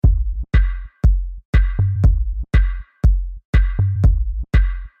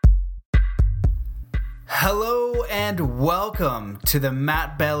Hello and welcome to the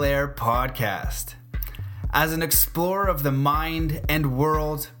Matt Belair podcast. As an explorer of the mind and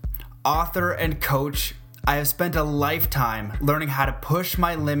world, author and coach, I have spent a lifetime learning how to push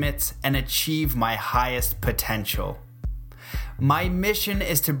my limits and achieve my highest potential. My mission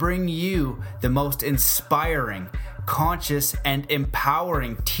is to bring you the most inspiring, conscious, and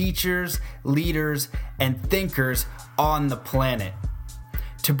empowering teachers, leaders, and thinkers on the planet.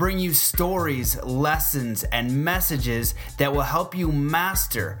 To bring you stories, lessons, and messages that will help you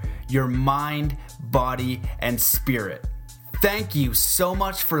master your mind, body, and spirit. Thank you so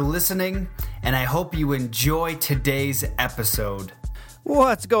much for listening, and I hope you enjoy today's episode.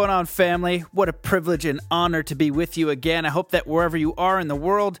 What's going on, family? What a privilege and honor to be with you again. I hope that wherever you are in the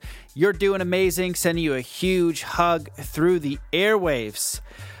world, you're doing amazing. Sending you a huge hug through the airwaves.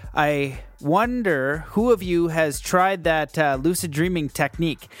 I wonder who of you has tried that lucid dreaming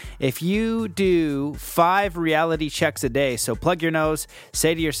technique. If you do 5 reality checks a day, so plug your nose,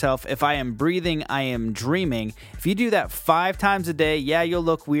 say to yourself, if I am breathing, I am dreaming. If you do that 5 times a day, yeah, you'll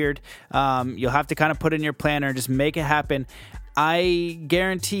look weird. You'll have to kind of put in your planner and just make it happen. I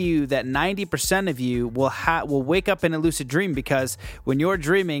guarantee you that 90% of you will wake up in a lucid dream, because when you're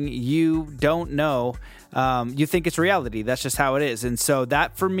dreaming, you don't know. You think it's reality. That's just how it is. And so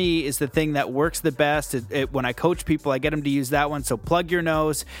that, for me, is the thing that works the best. When I coach people, I get them to use that one. So plug your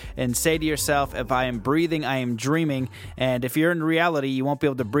nose and say to yourself, if I am breathing, I am dreaming. And if you're in reality, you won't be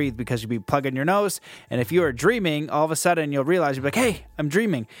able to breathe because you'll be plugging your nose. And if you are dreaming, all of a sudden you'll realize, you'll be like, hey, I'm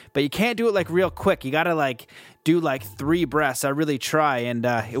dreaming. But you can't do it like real quick. You got to do 3 breaths. I really try, and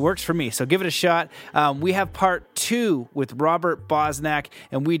it works for me. So give it a shot. We have part 2 with Robert Bosnak,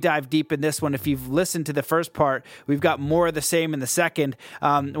 and we dive deep in this one. If you've listened to the first part, we've got more of the same in the second.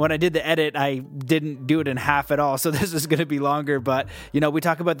 When I did the edit, I didn't do it in half at all, so this is going to be longer. But, we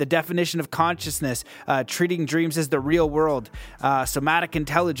talk about the definition of consciousness, treating dreams as the real world, somatic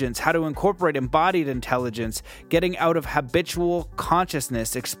intelligence, how to incorporate embodied intelligence, getting out of habitual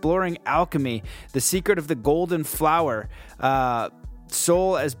consciousness, exploring alchemy, the secret of the golden flower,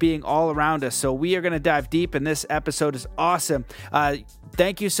 soul as being all around us. So we are going to dive deep, and this episode is awesome.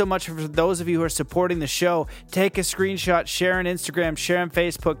 Thank you so much for those of you who are supporting the show. Take a screenshot, share on Instagram, share on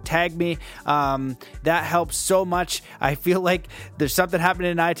Facebook, tag me. That helps so much. I feel like there's something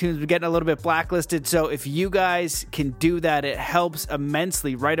happening in iTunes. We're getting a little bit blacklisted. So if you guys can do that, it helps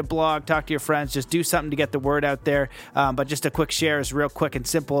immensely. Write a blog, talk to your friends, just do something to get the word out there. But just a quick share is real quick and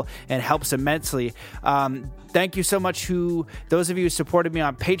simple and helps immensely. Thank you so much those of you who supported me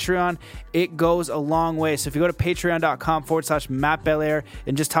on Patreon. It goes a long way. So if you go to patreon.com/Matt Belair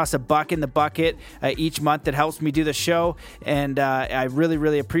and just toss $1 in the bucket each month, that helps me do the show. And I really,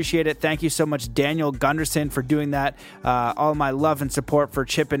 really appreciate it. Thank you so much, Daniel Gunderson, for doing that. All my love and support for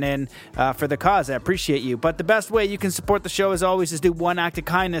chipping in for the cause. I appreciate you. But the best way you can support the show, as always, is do 1 act of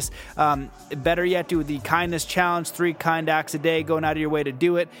kindness. Better yet, do the kindness challenge, 3 kind acts a day, going out of your way to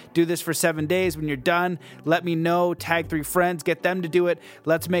do it. Do this for 7 days. When you're done, let me know, tag 3 friends, get them to do it.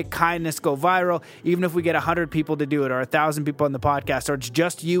 Let's make kindness go viral, even if we get 100 people to do it, or 1,000 people on the podcast, or it's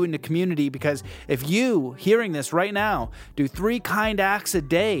just you in the community. Because if you, hearing this right now, do 3 kind acts a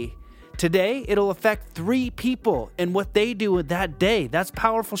day, today, it'll affect 3 people and what they do with that day. That's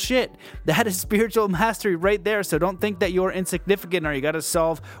powerful shit. That is spiritual mastery right there. So don't think that you're insignificant or you got to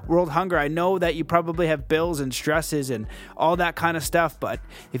solve world hunger. I know that you probably have bills and stresses and all that kind of stuff, but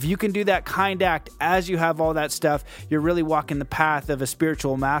if you can do that kind act as you have all that stuff, you're really walking the path of a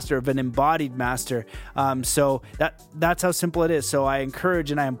spiritual master, of an embodied master. So that's how simple it is. So I encourage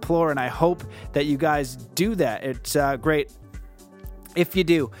and I implore and I hope that you guys do that. It's great if you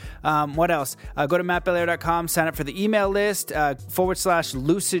do. What else? Go to mattbelair.com, sign up for the email list,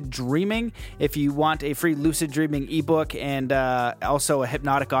 /lucid dreaming, if you want a free lucid dreaming ebook and also a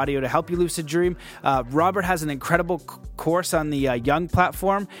hypnotic audio to help you lucid dream. Robert has an incredible course on the Young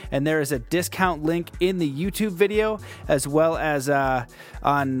platform, and there is a discount link in the YouTube video, as well as on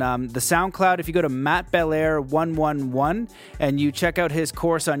the SoundCloud. If you go to Matt Belair 111 and you check out his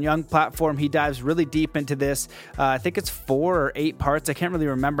course on Young platform, he dives really deep into this. I think it's 4 or 8 parts. I can't really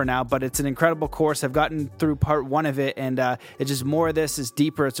remember now, but it's an incredible course. I've gotten through part 1 of it, and it's just more of this is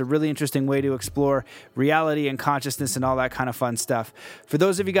deeper. It's a really interesting way to explore reality and consciousness and all that kind of fun stuff. For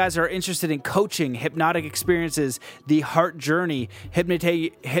those of you guys who are interested in coaching, hypnotic experiences, the heart journey,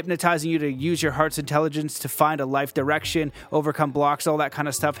 hypnotizing you to use your heart's intelligence to find a life direction, overcome blocks, all that kind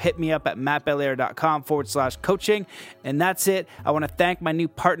of stuff, hit me up at mattbelair.com/coaching. And that's it. I want to thank my new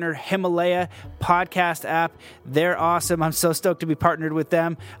partner, Himalaya podcast app. They're awesome. I'm so stoked to be part partnered with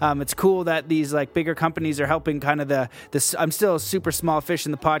them. It's cool that these like bigger companies are helping kind of this. I'm still a super small fish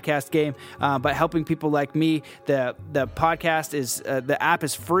in the podcast game, but helping people like me. The podcast is the app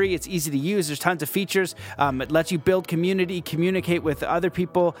is free. It's easy to use. There's tons of features. It lets you build community, communicate with other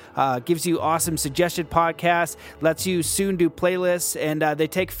people, gives you awesome suggested podcasts, lets you soon do playlists, and they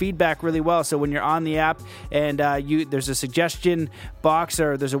take feedback really well. So when you're on the app and there's a suggestion box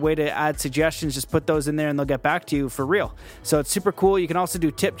or there's a way to add suggestions, just put those in there and they'll get back to you for real. So it's super cool. You can also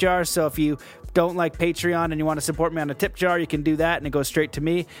do tip jars. So if you don't like Patreon and you want to support me on a tip jar, you can do that and it goes straight to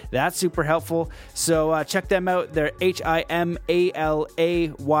me. That's super helpful. So check them out. They're HIMALAYA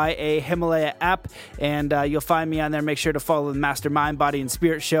Himalaya app, and you'll find me on there. Make sure to follow the Mastermind Body and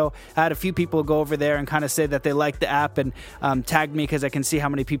Spirit Show. I had a few people go over there and kind of say that they like the app and tag me because I can see how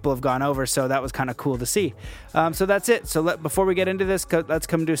many people have gone over. So that was kind of cool to see. So that's it. So before we get into this, let's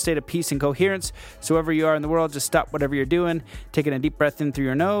come to a state of peace and coherence. So wherever you are in the world, just stop whatever you're doing, taking a deep breath in through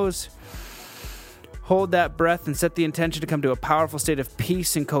your nose. Hold that breath and set the intention to come to a powerful state of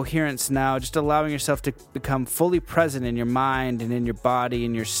peace and coherence now, just allowing yourself to become fully present in your mind and in your body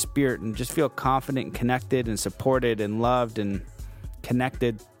and your spirit, and just feel confident and connected and supported and loved and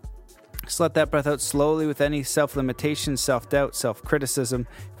connected. Just let that breath out slowly with any self-limitation, self-doubt, self-criticism,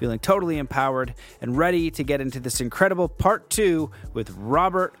 feeling totally empowered and ready to get into this incredible part 2 with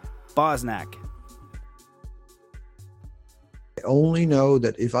Robert Bosnak. I only know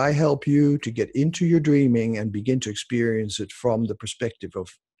that if I help you to get into your dreaming and begin to experience it from the perspective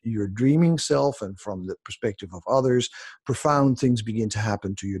of your dreaming self and from the perspective of others, profound things begin to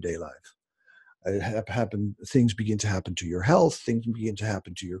happen to your day life. Things begin to happen to your health, things begin to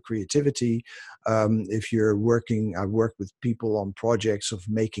happen to your creativity. If you're working, I work with people on projects of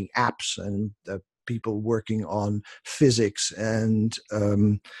making apps and people working on physics and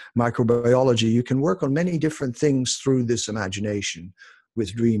microbiology. You can work on many different things through this imagination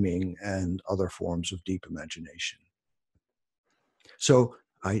with dreaming and other forms of deep imagination. So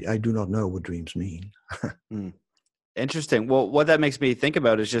I do not know what dreams mean. Interesting. Well, what that makes me think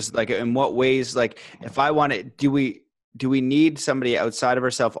about is just like, in what ways, like if I want to, do we need somebody outside of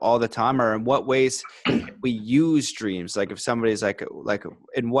ourselves all the time, or in what ways can we use dreams? Like if somebody's like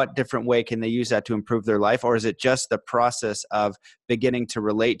in what different way can they use that to improve their life? Or is it just the process of beginning to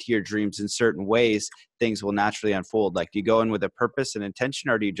relate to your dreams in certain ways, things will naturally unfold? Like do you go in with a purpose and intention,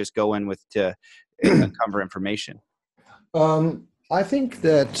 or do you just go in with to uncover information? I think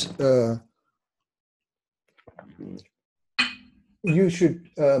that you should.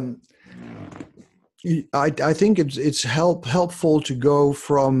 I think it's helpful to go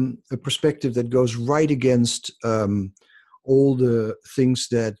from a perspective that goes right against all the things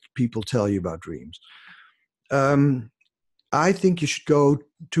that people tell you about dreams. I think you should go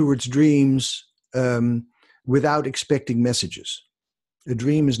towards dreams without expecting messages. A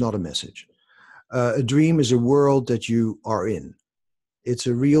dream is not a message. A dream is a world that you are in. It's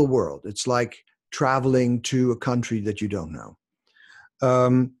a real world. It's like traveling to a country that you don't know.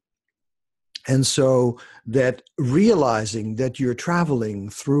 And so that realizing that you're traveling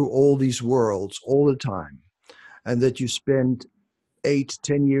through all these worlds all the time, and that you spend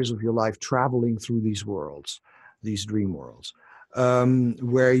 8-10 years of your life traveling through these worlds, these dream worlds,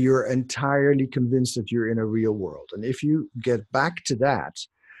 where you're entirely convinced that you're in a real world. And if you get back to that,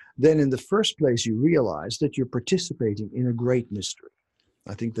 then in the first place, you realize that you're participating in a great mystery.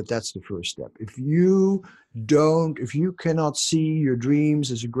 I think that that's the first step. If you cannot see your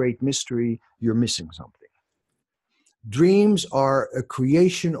dreams as a great mystery, you're missing something. Dreams are a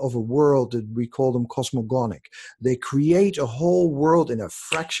creation of a world that we call them cosmogonic. They create a whole world in a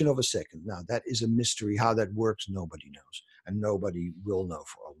fraction of a second. Now, that is a mystery. How that works, nobody knows. And nobody will know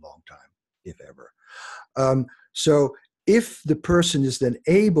for a long time, if ever. So if the person is then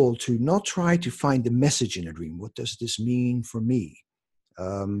able to not try to find the message in a dream, what does this mean for me?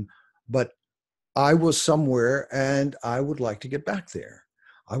 But I was somewhere and I would like to get back there.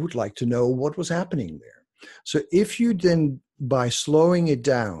 I would like to know what was happening there. So if you then, by slowing it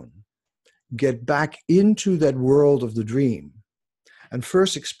down, get back into that world of the dream and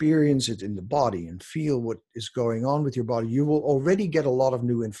first experience it in the body and feel what is going on with your body, you will already get a lot of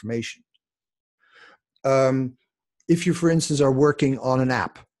new information. If you, for instance, are working on an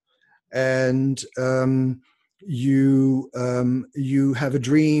app and you have a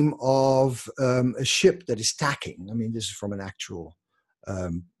dream of a ship that is tacking. I mean, this is from an actual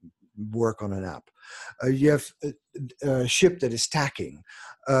work on an app. You have a ship that is tacking.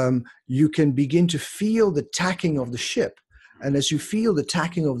 You can begin to feel the tacking of the ship. And as you feel the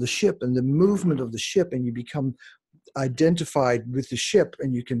tacking of the ship and the movement of the ship, and you become identified with the ship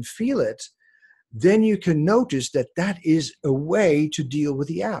and you can feel it, then you can notice that that is a way to deal with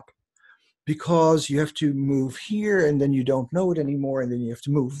the app, because you have to move here and then you don't know it anymore, and then you have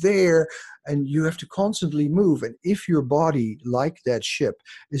to move there, and you have to constantly move. And if your body, like that ship,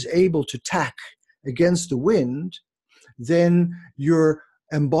 is able to tack against the wind, then your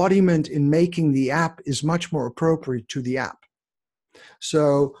embodiment in making the app is much more appropriate to the app.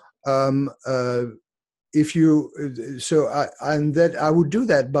 So if you and that I would do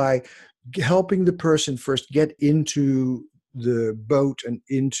that by helping the person first get into the boat and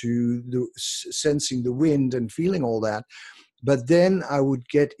into the sensing the wind and feeling all that. But then I would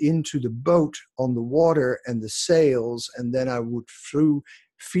get into the boat on the water and the sails, and then I would, through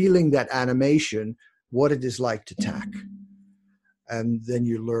feeling that animation, what it is like to tack. And then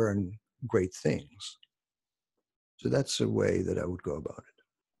you learn great things. So that's a way that I would go about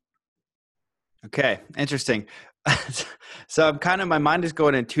it. Okay, interesting. So I'm kind of, my mind is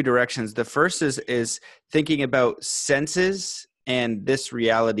going in two directions. The first is thinking about senses and this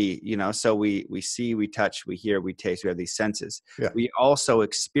reality, you know, so we see, we touch, we hear, we taste, we have these senses. Yeah. We also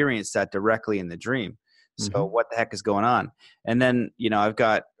experience that directly in the dream. So what the heck is going on? And then, you know, I've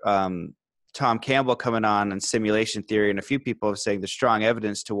got Tom Campbell coming on simulation theory, and a few people are saying there's strong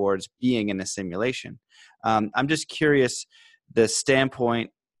evidence towards being in a simulation. I'm just curious, the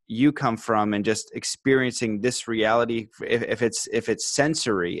standpoint you come from and just experiencing this reality, if it's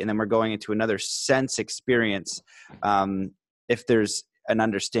sensory, and then we're going into another sense experience, if there's an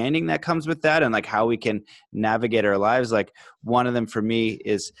understanding that comes with that, and like how we can navigate our lives. Like one of them for me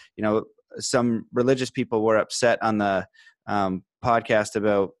is, you know, some religious people were upset on the podcast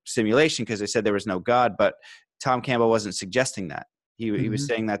about simulation because they said there was no God, but Tom Campbell wasn't suggesting that. He was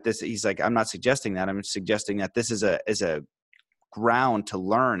saying that he's like, I'm not suggesting that. I'm suggesting that this is a ground to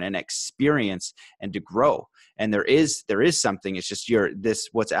learn and experience and to grow. And there is something. It's just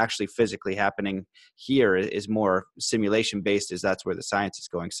what's actually physically happening here is more simulation based, as that's where the science is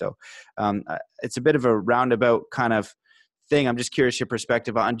going. So it's a bit of a roundabout kind of thing. I'm just curious your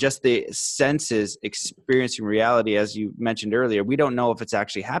perspective on just the senses experiencing reality. As you mentioned earlier, we don't know if it's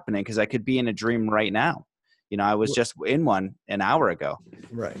actually happening, because I could be in a dream right now. You know, I was just in one an hour ago.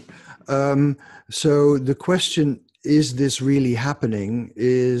 Right. So the question, is this really happening,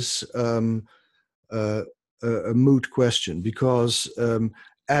 is a moot question, because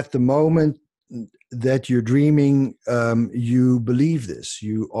at the moment that you're dreaming, you believe this.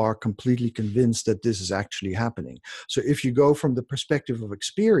 You are completely convinced that this is actually happening. So if you go from the perspective of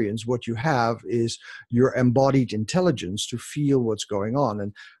experience, what you have is your embodied intelligence to feel what's going on.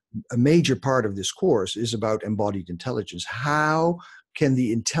 And a major part of this course is about embodied intelligence. How can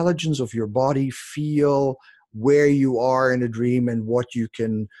the intelligence of your body feel where you are in a dream and what you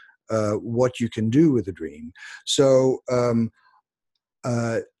can do with a dream? So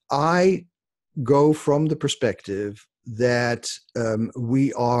I go from the perspective that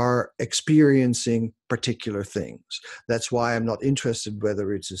we are experiencing particular things. That's why I'm not interested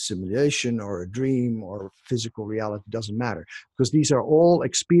whether it's a simulation or a dream or physical reality. Doesn't matter, because these are all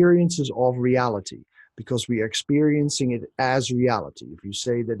experiences of reality, because we are experiencing it as reality. If you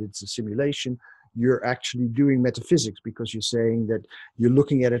say that it's a simulation, you're actually doing metaphysics, because you're saying that you're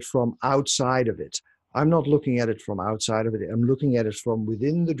looking at it from outside of it. I'm not looking at it from outside of it. I'm looking at it from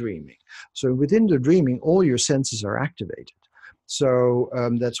within the dreaming. So within the dreaming, all your senses are activated. So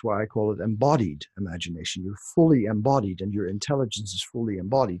that's why I call it embodied imagination. You're fully embodied, and your intelligence is fully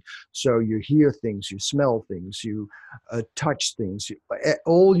embodied. So you hear things, you smell things, you touch things.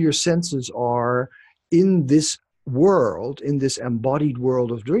 All your senses are in this world, in this embodied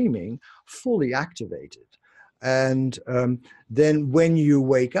world of dreaming, fully activated. And then when you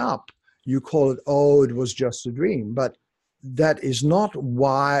wake up, you call it, oh, it was just a dream. But that is not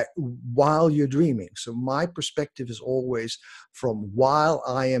why while you're dreaming. So my perspective is always from while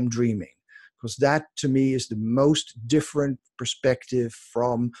I am dreaming, because that to me is the most different perspective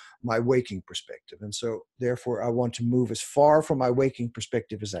from my waking perspective. And so therefore I want to move as far from my waking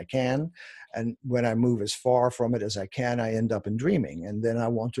perspective as I can. And when I move as far from it as I can, I end up in dreaming. And then I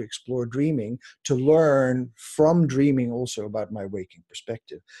want to explore dreaming to learn from dreaming also about my waking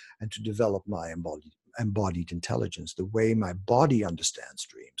perspective, and to develop my embodied intelligence, the way my body understands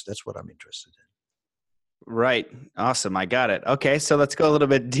dreams. That's what I'm interested in. Right. Awesome. I got it. Okay. So let's go a little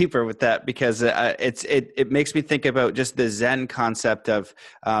bit deeper with that, because it makes me think about just the Zen concept of,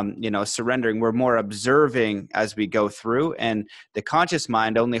 surrendering. We're more observing as we go through, and the conscious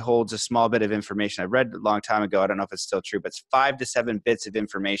mind only holds a small bit of information. I read a long time ago, I don't know if it's still true, but it's 5 to 7 bits of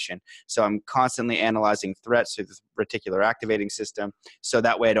information. So I'm constantly analyzing threats through this reticular activating system. So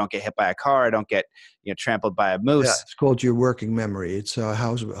that way I don't get hit by a car. I don't get, trampled by a moose. Yeah, it's called your working memory. It's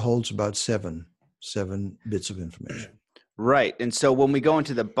holds about 7. 7 bits of information. Right. And so when we go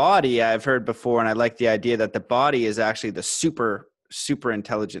into the body, I've heard before, and I like the idea that the body is actually the super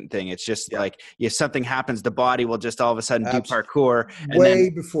intelligent thing. It's just like if something happens, the body will just all of a sudden do parkour. Way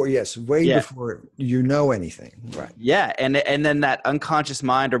before you know anything. Right. Yeah. And then that unconscious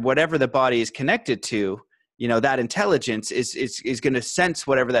mind or whatever the body is connected to, that intelligence is going to sense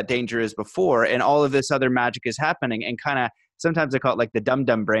whatever that danger is before. And all of this other magic is happening. And kind of sometimes I call it like the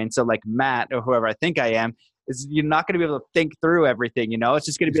dum-dum brain. So like Matt or whoever I think I am, you're not going to be able to think through everything, It's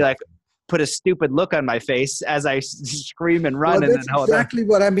just going to be like, put a stupid look on my face as I scream and run. Well, that's exactly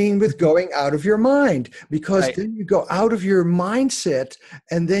what I mean with going out of your mind, because then you go out of your mindset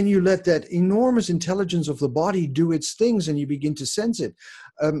and then you let that enormous intelligence of the body do its things and you begin to sense it.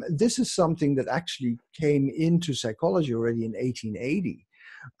 This is something that actually came into psychology already in 1880.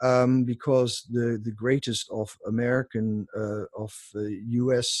 Because the greatest of American,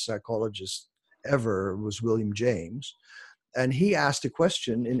 U.S. psychologists ever was William James. And he asked a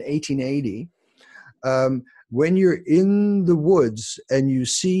question in 1880, when you're in the woods and you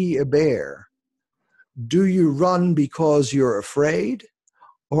see a bear, do you run because you're afraid,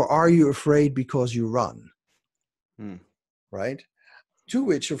 or are you afraid because you run? Right? To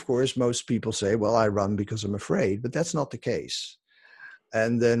which, of course, most people say, well, I run because I'm afraid, but that's not the case.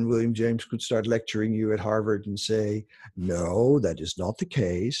 And then William James could start lecturing you at Harvard and say, no, that is not the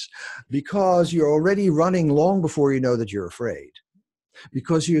case, because you're already running long before you know that you're afraid.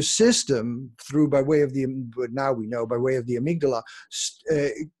 Because your system, by way of the amygdala,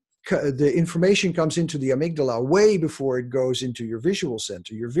 the information comes into the amygdala way before it goes into your visual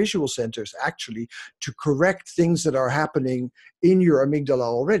center. Your visual center is actually to correct things that are happening in your amygdala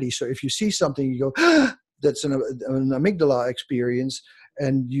already. So if you see something, you go, ah, that's an amygdala experience,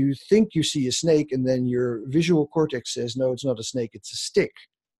 and you think you see a snake, and then your visual cortex says, no, it's not a snake, it's a stick.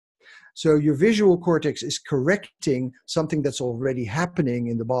 So your visual cortex is correcting something that's already happening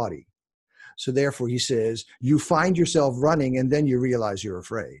in the body. So therefore, he says, you find yourself running, and then you realize you're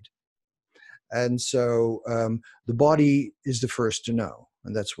afraid. And so the body is the first to know,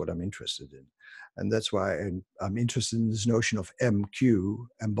 and that's what I'm interested in. And that's why I'm interested in this notion of MQ,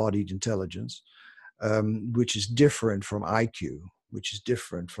 embodied intelligence, which is different from IQ, which is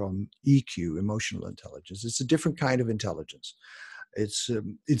different from EQ, emotional intelligence. It's a different kind of intelligence.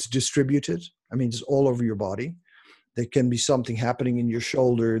 It's distributed. I mean, it's all over your body. There can be something happening in your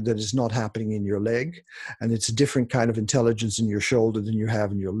shoulder that is not happening in your leg. And it's a different kind of intelligence in your shoulder than you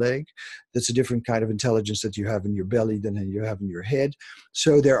have in your leg. That's a different kind of intelligence that you have in your belly than you have in your head.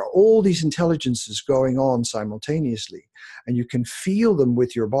 So there are all these intelligences going on simultaneously. And you can feel them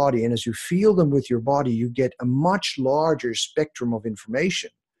with your body. And as you feel them with your body, you get a much larger spectrum of information.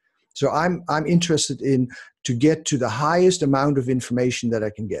 So I'm interested in to get to the highest amount of information that I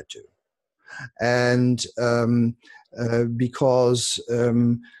can get to. And because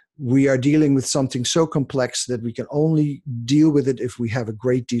we are dealing with something so complex that we can only deal with it if we have a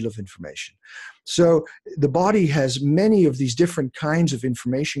great deal of information. So the body has many of these different kinds of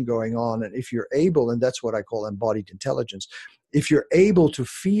information going on. And if you're able, and that's what I call embodied intelligence, if you're able to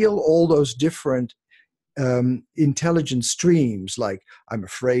feel all those different intelligent streams, like I'm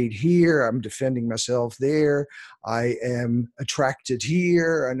afraid here, I'm defending myself there, I am attracted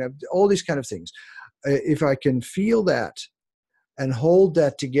here, and all these kind of things. If I can feel that and hold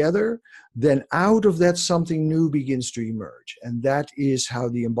that together, then out of that something new begins to emerge. And that is how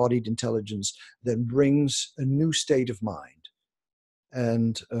the embodied intelligence then brings a new state of mind.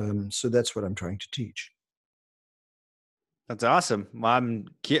 And so that's what I'm trying to teach. That's awesome. Well, I'm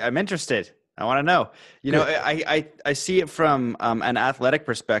interested. I want to know, I see it from an athletic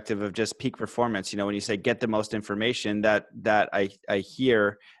perspective of just peak performance. When you say get the most information, that I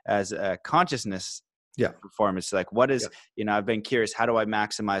hear as a consciousness performance. Like what is, I've been curious, how do I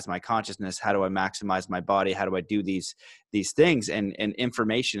maximize my consciousness? How do I maximize my body? How do I do these things? And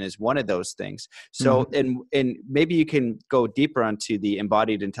information is one of those things. So, and maybe you can go deeper onto the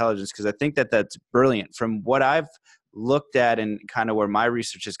embodied intelligence, because I think that's brilliant. From what I've looked at and kind of where my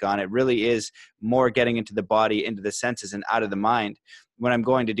research has gone, it really is more getting into the body, into the senses, and out of the mind. When I'm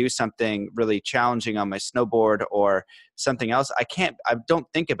going to do something really challenging on my snowboard or something else, I don't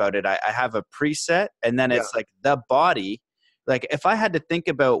think about it. I have a preset, and then it's like the body. Like if I had to think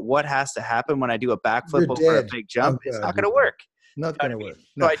about what has to happen when I do a backflip over a big jump, it's not going to work. Not going to work.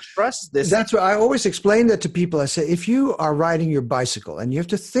 No. So I trust this. That's what I always explain that to people. I say, if you are riding your bicycle and you have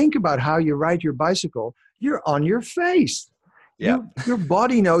to think about how you ride your bicycle, you're on your face. Yeah. Your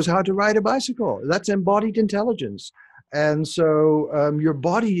body knows how to ride a bicycle. That's embodied intelligence. And so your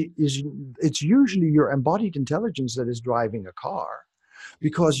body it's usually your embodied intelligence that is driving a car.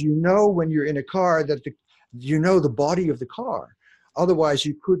 because you know when you're in a car that you know the body of the car. Otherwise,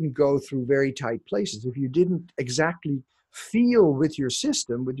 you couldn't go through very tight places. If you didn't exactly feel with your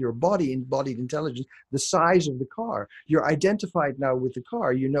system, with your body, embodied intelligence, the size of the car. You're identified now with the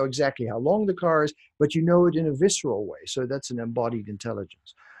car. You know exactly how long the car is, but you know it in a visceral way. So that's an embodied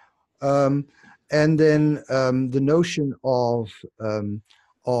intelligence. And then the notion of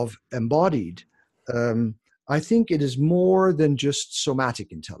embodied, I think it is more than just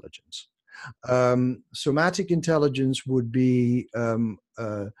somatic intelligence. Somatic intelligence would be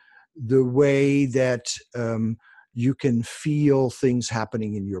the way that you can feel things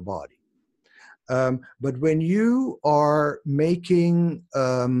happening in your body. But when you are making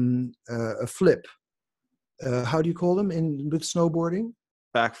a flip, how do you call them with snowboarding?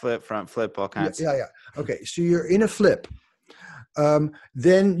 Back flip, front flip, all kinds. Yeah. Okay, so you're in a flip.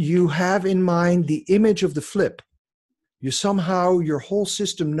 Then you have in mind the image of the flip. Your whole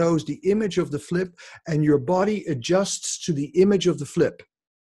system knows the image of the flip, and your body adjusts to the image of the flip.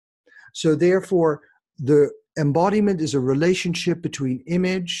 So therefore, the embodiment is a relationship between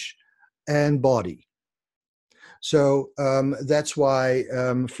image and body. So that's why,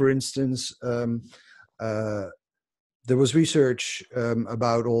 for instance, there was research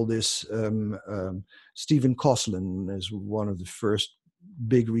about all this. Stephen Koslin is one of the first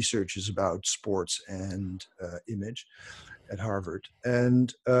big researchers about sports and image at Harvard.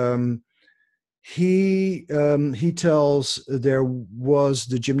 And he tells there was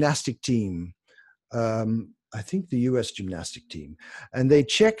the gymnastic team, I think the US gymnastic team, and they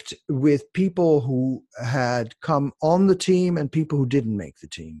checked with people who had come on the team and people who didn't make the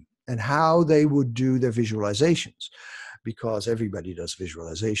team, and how they would do their visualizations, because everybody does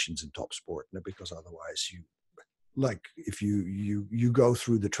visualizations in top sport, because otherwise if you go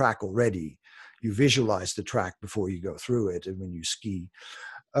through the track already, you visualize the track before you go through it, and when you ski.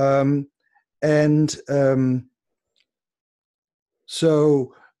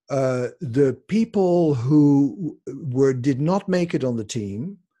 So the people who did not make it on the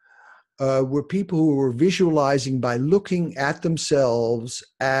team were people who were visualizing by looking at themselves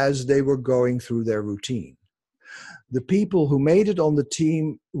as they were going through their routine. The people who made it on the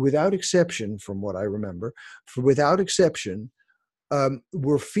team, without exception, from what I remember, without exception,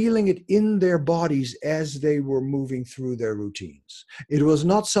 were feeling it in their bodies as they were moving through their routines. It was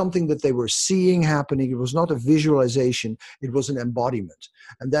not something that they were seeing happening. It was not a visualization. It was an embodiment.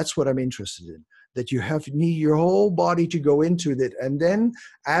 And that's what I'm interested in, that you need your whole body to go into it. And then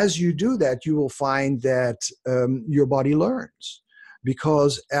as you do that, you will find that your body learns.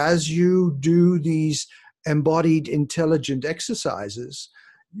 Because as you do these embodied intelligent exercises,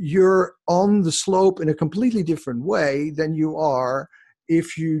 you're on the slope in a completely different way than you are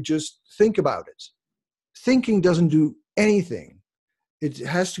if you just think about it. Thinking doesn't do anything. It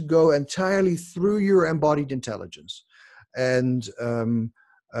has to go entirely through your embodied intelligence. And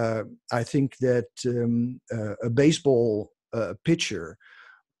I think that a baseball pitcher,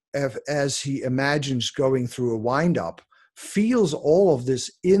 as he imagines going through a windup, feels all of this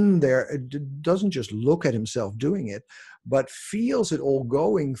in there. It doesn't just look at himself doing it, but feels it all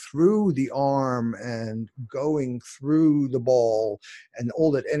going through the arm and going through the ball, and all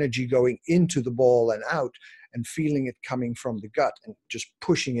that energy going into the ball and out, and feeling it coming from the gut and just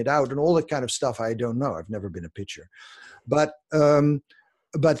pushing it out and all that kind of stuff. I don't know. I've never been a pitcher, but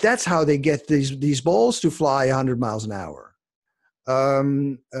that's how they get these balls to fly 100 miles an hour.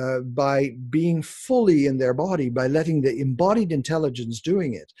 By being fully in their body, by letting the embodied intelligence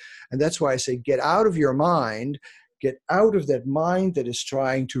doing it. And that's why I say, get out of your mind, get out of that mind that is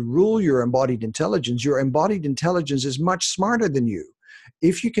trying to rule your embodied intelligence. Your embodied intelligence is much smarter than you.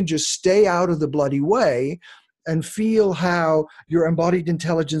 If you can just stay out of the bloody way and feel how your embodied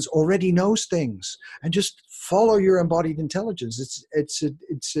intelligence already knows things, and just follow your embodied intelligence.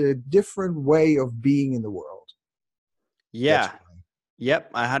 It's a different way of being in the world. Yeah.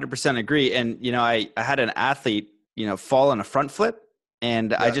 Yep, I 100% agree. And, I had an athlete, fall on a front flip,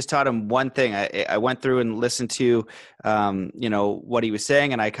 and I just taught him one thing. I went through and listened to, what he was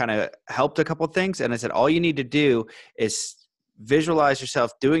saying, and I kind of helped a couple of things. And I said, all you need to do is visualize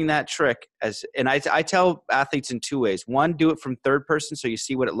yourself doing that trick. And I tell athletes in two ways. One, do it from third person so you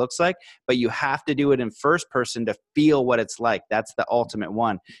see what it looks like, but you have to do it in first person to feel what it's like. That's the ultimate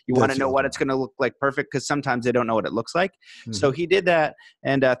one. You want to know what it's going to look like perfect, because sometimes they don't know what it looks like. Mm-hmm. So he did that,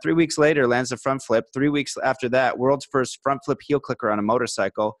 and 3 weeks later lands a front flip. 3 weeks after that, world's first front flip heel clicker on a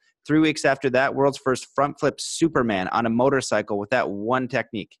motorcycle. 3 weeks after that, world's first front flip Superman on a motorcycle with that one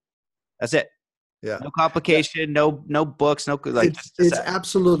technique. That's it. Yeah. No complication, no books, no like It's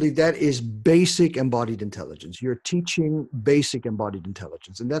absolutely, that is basic embodied intelligence. You're teaching basic embodied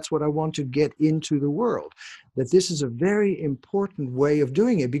intelligence. And that's what I want to get into the world, that this is a very important way of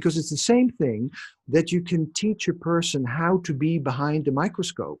doing it, because it's the same thing that you can teach a person how to be behind the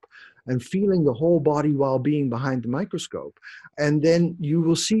microscope and feeling the whole body while being behind the microscope. And then you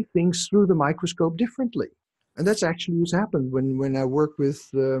will see things through the microscope differently. And that's actually what's happened when I work with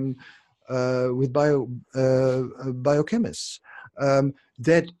biochemists.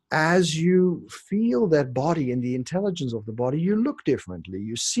 That as you feel that body and the intelligence of the body, you look differently,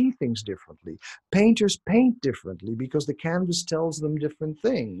 you see things differently. Painters paint differently because the canvas tells them different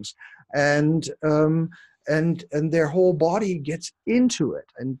things, and their whole body gets into it,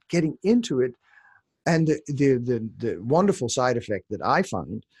 and getting into it. And the wonderful side effect that I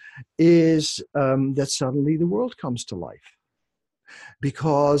find is that suddenly the world comes to life,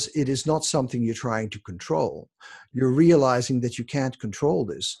 because it is not something you're trying to control. You're realizing that you can't control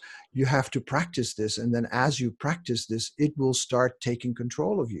this. You have to practice this. And then as you practice this, it will start taking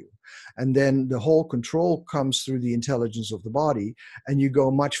control of you. And then the whole control comes through the intelligence of the body, and you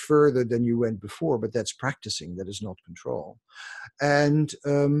go much further than you went before. But that's practicing, that is not control. And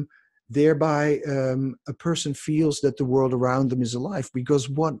thereby, a person feels that the world around them is alive, because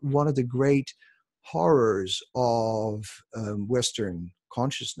one of the great horrors of Western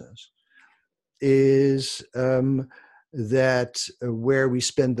consciousness is that where we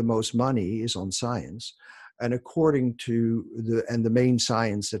spend the most money is on science. And according to the main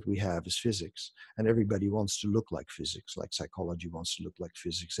science that we have is physics. And everybody wants to look like physics, like psychology wants to look like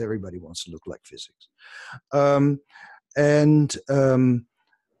physics. Everybody wants to look like physics.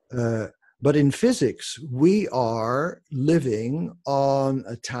 But in physics, we are living on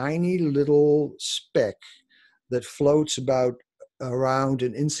a tiny little speck that floats around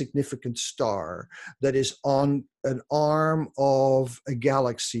an insignificant star that is on an arm of a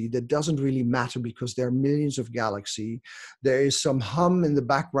galaxy that doesn't really matter, because there are millions of galaxies. There is some hum in the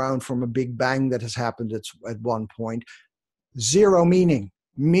background from a big bang that has happened at one point. Zero meaning,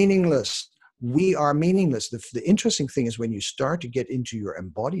 meaningless. We are meaningless. The interesting thing is, when you start to get into your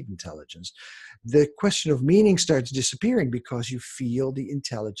embodied intelligence, the question of meaning starts disappearing, because you feel the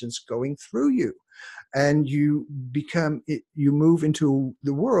intelligence going through you, and you move into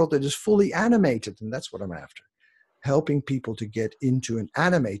the world that is fully animated. And that's what I'm after, helping people to get into an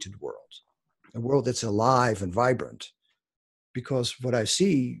animated world, a world that's alive and vibrant. Because what I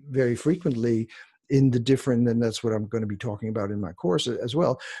see very frequently in the different, and that's what I'm going to be talking about in my course as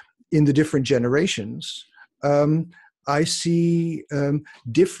well, in the different generations, I see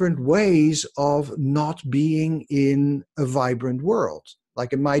different ways of not being in a vibrant world.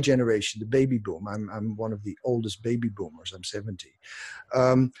 Like in my generation, the baby boom. I'm one of the oldest baby boomers. I'm 70.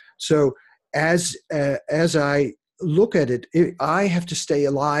 So as I look at it, I have to stay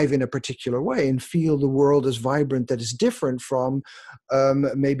alive in a particular way and feel the world as vibrant, that is different from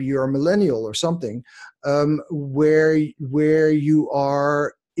maybe you're a millennial or something, where you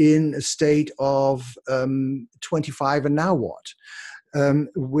are in a state of 25 and now what?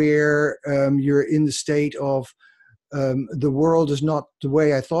 Where you're in the state of the world is not the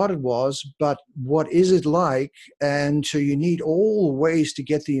way I thought it was, but what is it like? And so you need all ways to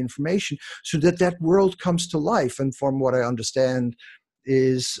get the information so that world comes to life. And from what I understand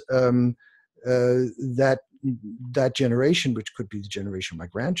is that generation, which could be the generation of my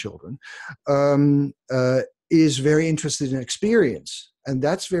grandchildren, is very interested in experience. And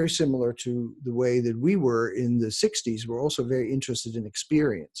that's very similar to the way that we were in the 60s. We're also very interested in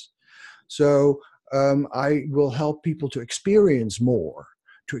experience. So I will help people to experience more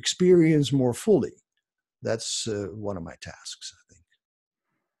fully. That's one of my tasks, I think.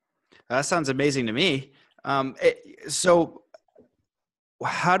 That sounds amazing to me. So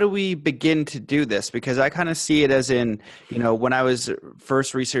how do we begin to do this? Because I kind of see it as in, when I was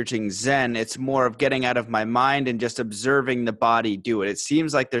first researching Zen, it's more of getting out of my mind and just observing the body do it. It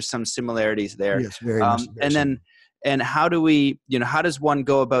seems like there's some similarities there. Yes, very much. And how do we, how does one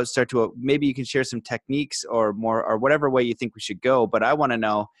go about maybe you can share some techniques or whatever way you think we should go. But I want to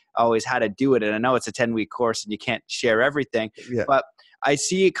know always how to do it. And I know it's a 10-week course and you can't share everything, but I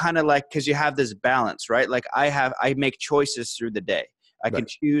see it kind of like, because you have this balance, right? Like I make choices through the day. I can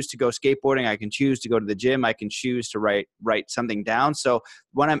choose to go skateboarding. I can choose to go to the gym. I can choose to write something down. So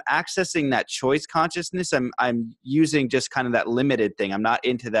when I'm accessing that choice consciousness, I'm using just kind of that limited thing. I'm not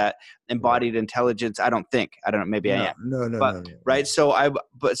into that embodied intelligence. I don't know. Maybe I am. No. Right. So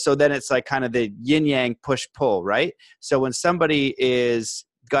so then it's like kind of the yin yang push pull. Right. So when somebody is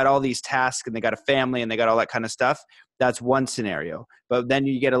got all these tasks and they got a family and they got all that kind of stuff, That's one scenario. But then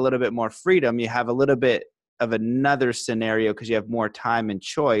you get a little bit more freedom. You have a little bit of another scenario because you have more time and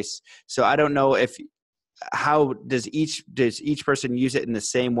choice. So I don't know how does each person use it in the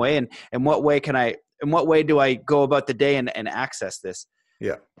same way, and in what way do I go about the day and access this?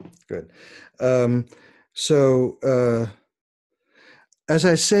 Yeah, good. As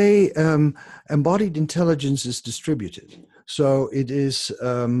I say, embodied intelligence is distributed. So it is,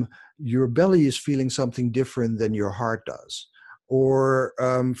 your belly is feeling something different than your heart does. Or,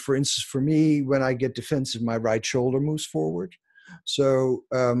 for instance, for me, when I get defensive, my right shoulder moves forward. So,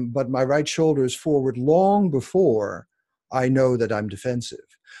 but my right shoulder is forward long before I know that I'm defensive.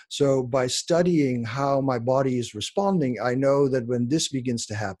 So by studying how my body is responding, I know that when this begins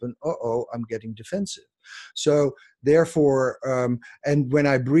to happen, I'm getting defensive. So therefore, and when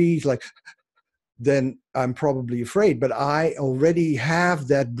I breathe like, then I'm probably afraid, but I already have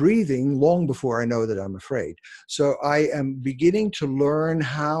that breathing long before I know that I'm afraid. So I am beginning to learn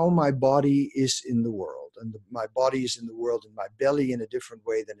how my body is in the world. And my body is in the world in my belly in a different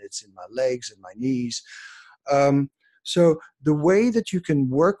way than it's in my legs and my knees. So the way that you can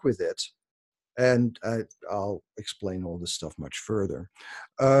work with it, and I'll explain all this stuff much further,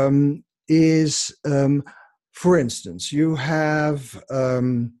 is, for instance, you have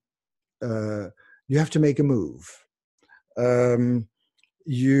to make a move.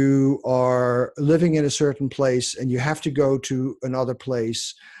 You are living in a certain place and you have to go to another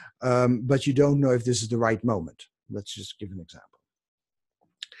place, but you don't know if this is the right moment. Let's just give an example.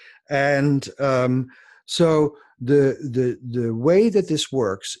 And so the way that this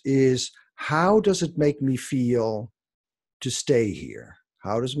works is, how does it make me feel to stay here?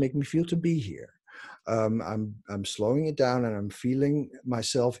 How does it make me feel to be here? I'm slowing it down and I'm feeling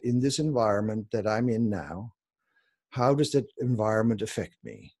myself in this environment that I'm in now. How does that environment affect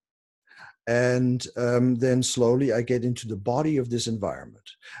me? And then slowly I get into the body of this environment.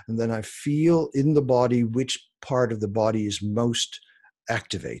 And then I feel in the body which part of the body is most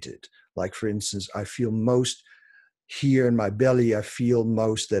activated. Like, for instance, I feel most here in my belly. I feel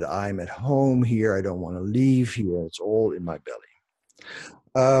most that I'm at home here. I don't want to leave here. It's all in my belly.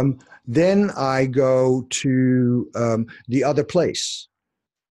 Then I go to the other place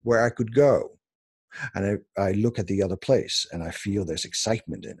where I could go. And I look at the other place and I feel there's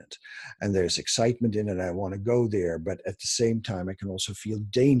excitement in it. And there's excitement in it. I want to go there. But at the same time, I can also feel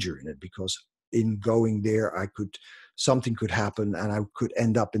danger in it, because in going there, something could happen and I could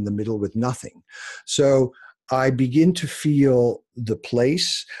end up in the middle with nothing. So I begin to feel the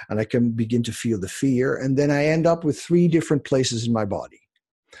place and I can begin to feel the fear. And then I end up with 3 different places in my body.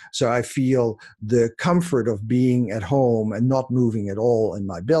 So I feel the comfort of being at home and not moving at all in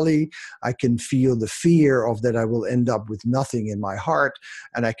my belly. I can feel the fear of that I will end up with nothing in my heart.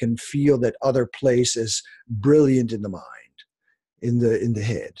 And I can feel that other place is brilliant in the mind, in the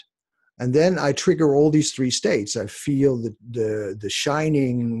head. And then I trigger all these 3 states. I feel the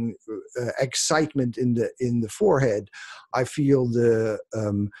shining excitement in the forehead. I feel the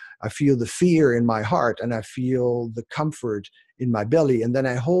fear in my heart, and I feel the comfort in my belly. And then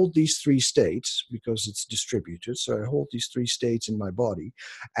I hold these 3 states because it's distributed. So I hold these 3 states in my body.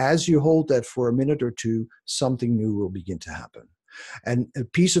 As you hold that for a minute or 2, something new will begin to happen. And a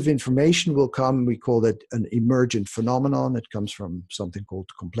piece of information will come. We call that an emergent phenomenon. It comes from something called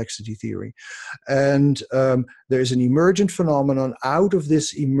complexity theory. And there's an emergent phenomenon. Out of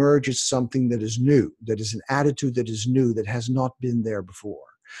this emerges something that is new, that is an attitude that is new, that has not been there before.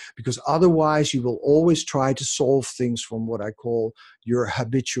 Because otherwise you will always try to solve things from what I call your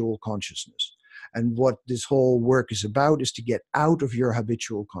habitual consciousness. And what this whole work is about is to get out of your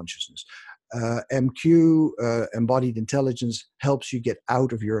habitual consciousness. MQ, embodied intelligence, helps you get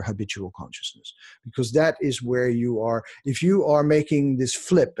out of your habitual consciousness, because that is where you are. If you are making this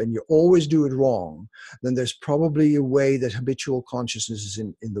flip and you always do it wrong, then there's probably a way that habitual consciousness is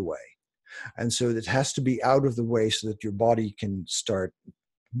in the way. And so it has to be out of the way so that your body can start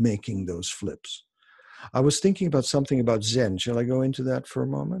making those flips. I was thinking about something about Zen. Shall I go into that for a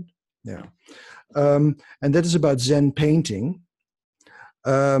moment? Yeah. And that is about Zen painting.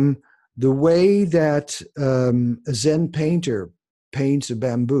 The way that a Zen painter paints a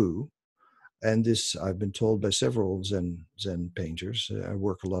bamboo, and this I've been told by several Zen painters, I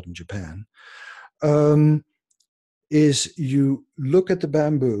work a lot in Japan, is you look at the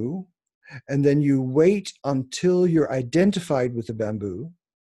bamboo and then you wait until you're identified with the bamboo.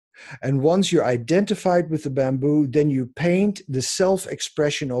 And once you're identified with the bamboo, then you paint the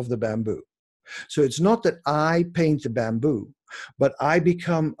self-expression of the bamboo. So it's not that I paint the bamboo, but I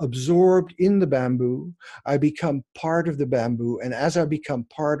become absorbed in the bamboo. I become part of the bamboo. And as I become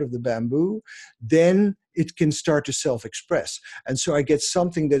part of the bamboo, then it can start to self-express. And so I get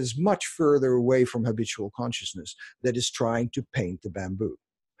something that is much further away from habitual consciousness that is trying to paint the bamboo.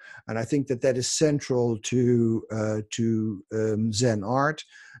 And I think that that is central to Zen art,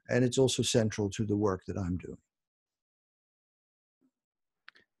 and it's also central to the work that I'm doing.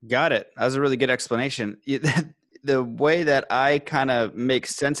 Got it. That was a really good explanation. The way that I kind of make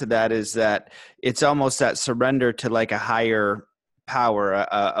sense of that is that it's almost that surrender to like a higher power,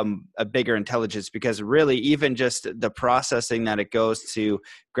 a bigger intelligence, because really even just the processing that it goes to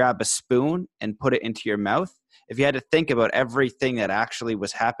grab a spoon and put it into your mouth, if you had to think about everything that actually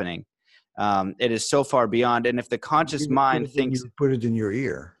was happening, it is so far beyond. And if the conscious mind thinks... You put it in your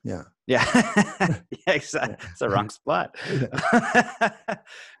ear. Yeah. Yeah. Yeah, exactly. It's the wrong spot.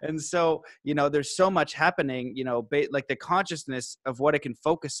 And so, there's so much happening, like the consciousness of what it can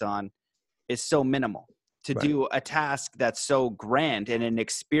focus on is so minimal to do a task that's so grand and an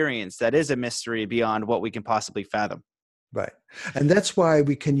experience that is a mystery beyond what we can possibly fathom. Right. And that's why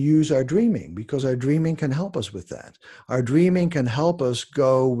we can use our dreaming, because our dreaming can help us with that. Our dreaming can help us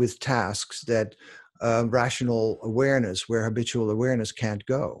go with tasks that rational awareness, where habitual awareness can't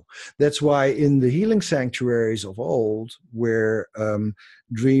go. That's why in the healing sanctuaries of old, where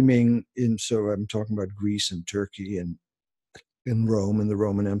dreaming so I'm talking about Greece and Turkey and in Rome and the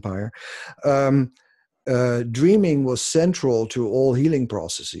Roman Empire, dreaming was central to all healing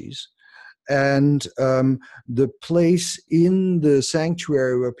processes. And the place in the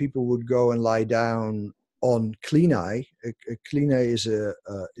sanctuary where people would go and lie down on klinai. A klinai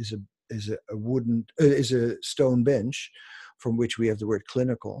is a stone bench, from which we have the word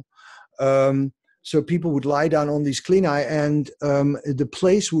clinical. So people would lie down on these klinai, and the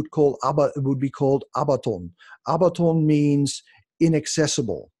place would be called abaton. Abaton means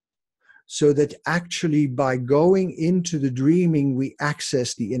inaccessible. So that actually by going into the dreaming, we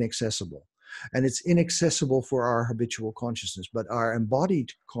access the inaccessible. And it's inaccessible for our habitual consciousness, but our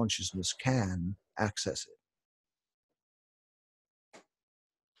embodied consciousness can access it.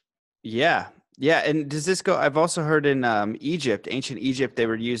 Yeah. Yeah. And does this go, I've also heard in Egypt, ancient Egypt, they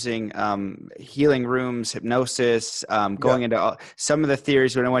were using healing rooms, hypnosis, going into some of the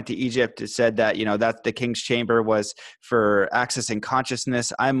theories. When I went to Egypt, it said that, that the king's chamber was for accessing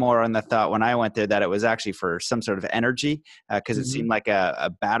consciousness. I'm more on the thought when I went there that it was actually for some sort of energy, because it seemed like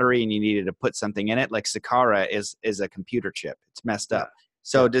a battery and you needed to put something in it. Like Saqqara is a computer chip. It's messed up.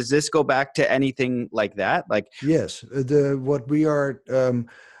 So does this go back to anything like that? Like, yes,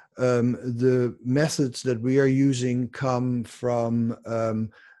 the methods that we are using come from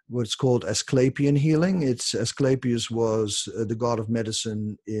what's called Asclepian healing. Asclepius was the god of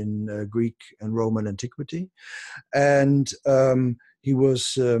medicine in Greek and Roman antiquity. And he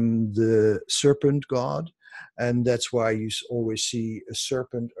was the serpent god. And that's why you always see a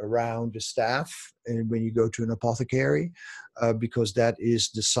serpent around a staff when you go to an apothecary, because that is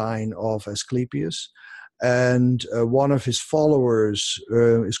the sign of Asclepius. And one of his followers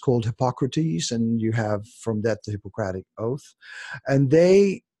is called Hippocrates, and you have from that the Hippocratic Oath. And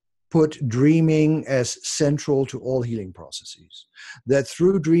they put dreaming as central to all healing processes. That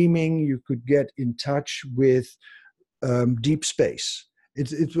through dreaming, you could get in touch with deep space.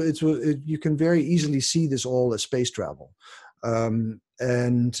 You can very easily see this all as space travel. And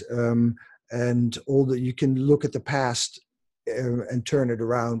all that you can look at the past and turn it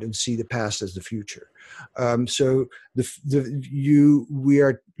around and see the past as the future. So we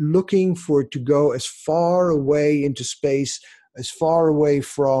are looking for it to go as far away into space, as far away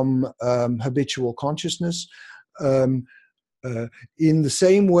from habitual consciousness, in the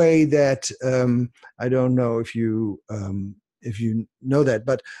same way that I don't know if you know that,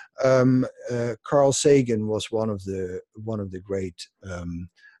 but Carl Sagan was one of the great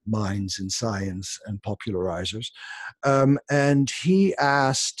minds in science and popularizers, and he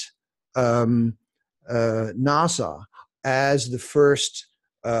asked NASA as the first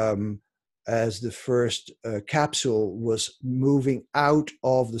capsule was moving out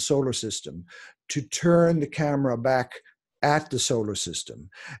of the solar system to turn the camera back at the solar system,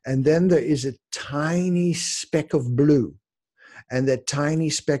 and then there is a tiny speck of blue, and that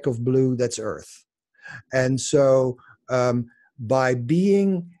tiny speck of blue, that's Earth. And so by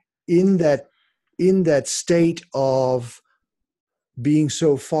being in that state of being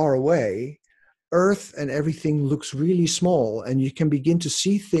so far away, Earth and everything looks really small, and you can begin to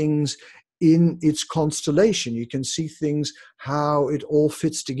see things in its constellation. You can see things, how it all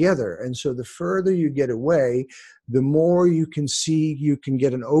fits together. And so the further you get away, the more you can see, you can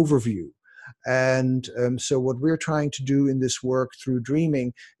get an overview. And so what we're trying to do in this work through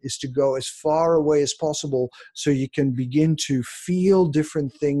dreaming is to go as far away as possible so you can begin to feel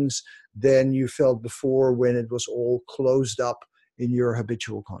different things than you felt before when it was all closed up in your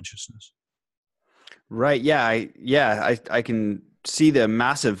habitual consciousness. Right. Yeah. I can see the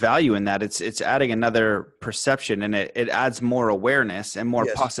massive value in that. It's adding another perception, and it adds more awareness and more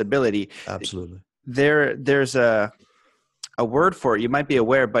possibility. Absolutely. There's a word for it. You might be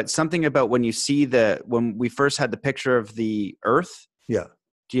aware, but something about when you see when we first had the picture of the Earth. Yeah.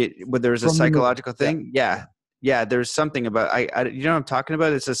 When there's a psychological thing. Yeah. There's something about you know what I'm talking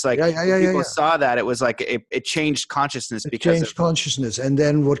about? It's just like people saw that, it was like it changed consciousness. It changed consciousness. And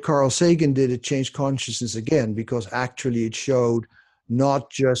then what Carl Sagan did, it changed consciousness again, because actually it showed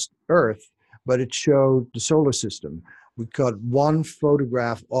not just Earth, but it showed the solar system. We got one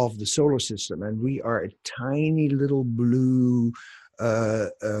photograph of the solar system, and we are a tiny little blue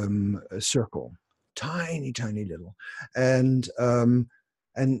circle, tiny little, and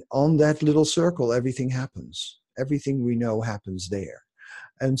on that little circle, everything happens. Everything we know happens there.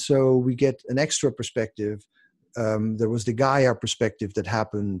 And so we get an extra perspective. There was the Gaia perspective that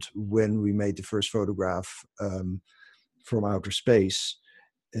happened when we made the first photograph from outer space.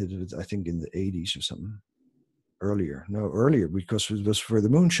 It was, I think, in the 80s or something. Earlier, because it was for the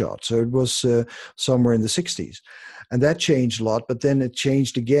moonshot. So it was somewhere in the 60s. And that changed a lot, but then it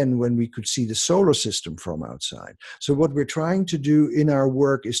changed again when we could see the solar system from outside. So what we're trying to do in our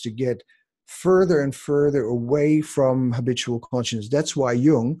work is to get further and further away from habitual consciousness. That's why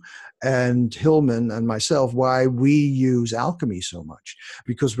Jung and Hillman and myself, why we use alchemy so much,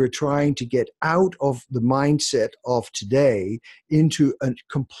 because we're trying to get out of the mindset of today into a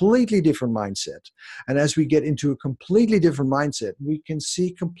completely different mindset. And as we get into a completely different mindset, we can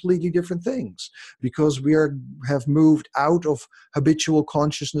see completely different things, because we have moved out of habitual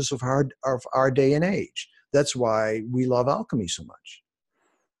consciousness of our day and age. That's why we love alchemy so much.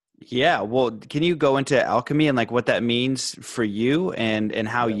 Yeah. Well, can you go into alchemy and like what that means for you and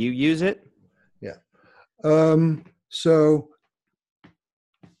how you use it? Yeah. So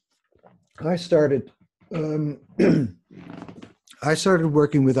I started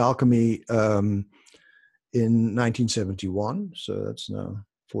working with alchemy in 1971. So that's now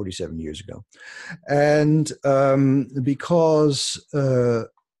 47 years ago. And because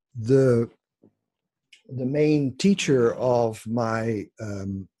the main teacher of my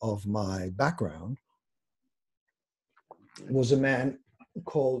background was a man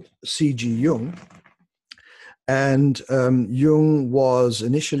called C.G. Jung, and Jung was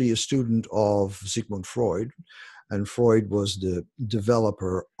initially a student of Sigmund Freud, and Freud was the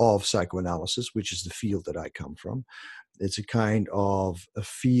developer of psychoanalysis, which is the field that I come from. It's a kind of a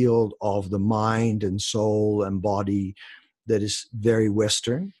field of the mind and soul and body that is very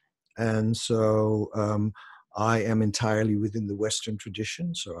Western. And so I am entirely within the Western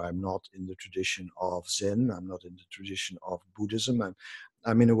tradition. So I'm not in the tradition of Zen. I'm not in the tradition of Buddhism.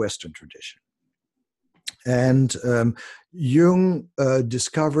 I'm in a Western tradition. And Jung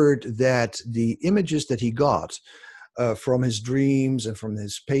discovered that the images that he got from his dreams and from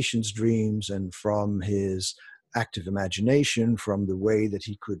his patients' dreams and from his active imagination, from the way that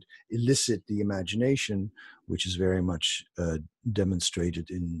he could elicit the imagination, which is very much demonstrated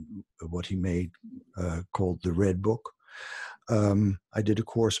in what he made called the Red Book. I did a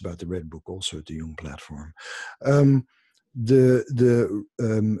course about the Red Book also at the Jung platform.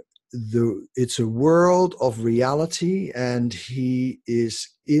 It's a world of reality, and he is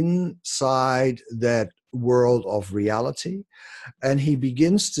inside that world of reality, and he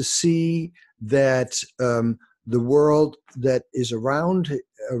begins to see that the world that is around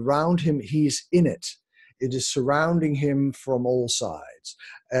him, he's in it. It is surrounding him from all sides.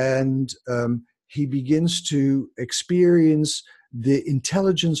 And he begins to experience the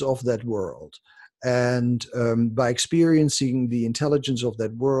intelligence of that world. And by experiencing the intelligence of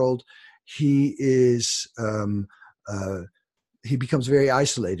that world, he becomes very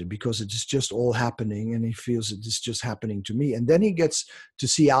isolated, because it is just all happening, and he feels it is just happening to me. And then he gets to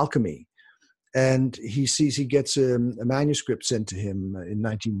see alchemy. And he gets a manuscript sent to him in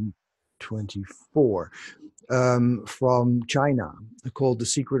 1924 from China called The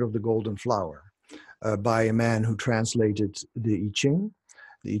Secret of the Golden Flower by a man who translated the I Ching.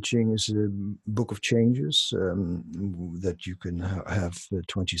 The I Ching is a book of changes that you can have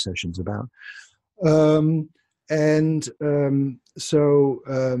 20 sessions about. So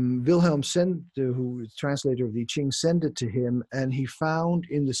Wilhelm sent, who is translator of the I Ching, sent it to him, and he found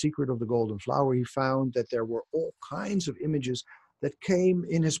in The Secret of the Golden Flower, he found that there were all kinds of images that came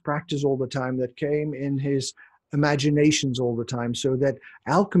in his practice all the time, that came in his imaginations all the time, so that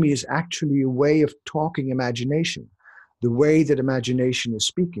alchemy is actually a way of talking imagination, the way that imagination is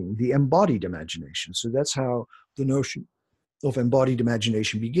speaking, the embodied imagination. So that's how the notion of embodied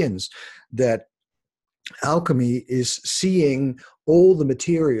imagination begins, that alchemy is seeing all the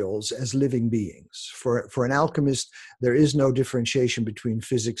materials as living beings. For an alchemist, there is no differentiation between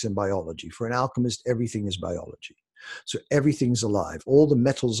physics and biology. For an alchemist, everything is biology. So everything's alive. All the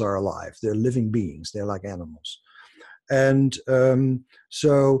metals are alive. They're living beings. They're like animals. And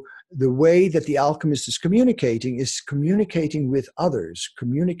so the way that the alchemist is communicating with others,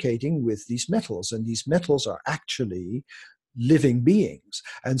 communicating with these metals. And these metals are actually living beings.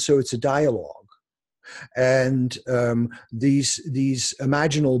 And so it's a dialogue. And these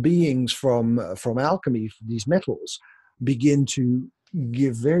imaginal beings from alchemy, these metals, begin to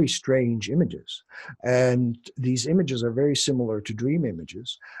give very strange images. And these images are very similar to dream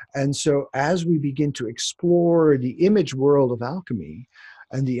images. And so as we begin to explore the image world of alchemy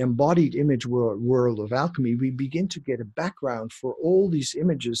and the embodied image world of alchemy, we begin to get a background for all these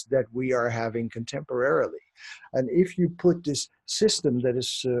images that we are having contemporarily. And if you put this system that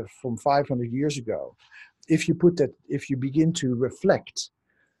is from 500 years ago, if you begin to reflect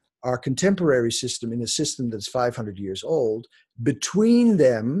our contemporary system in a system that's 500 years old, between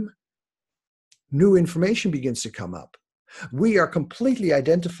them, new information begins to come up. We are completely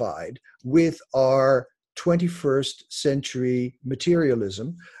identified with our 21st century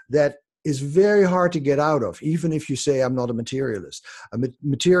materialism that is very hard to get out of, even if you say I'm not a materialist.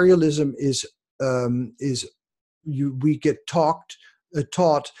 Materialism we get taught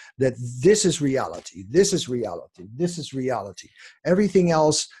that this is reality, this is reality, this is reality. Everything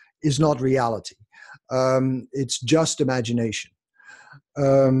else is not reality. It's just imagination.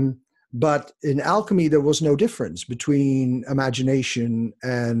 But in alchemy, there was no difference between imagination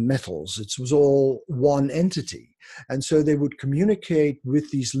and metals. It was all one entity. And so they would communicate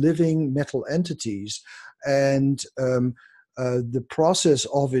with these living metal entities. And the process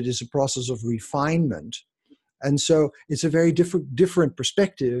of it is a process of refinement. And so it's a very different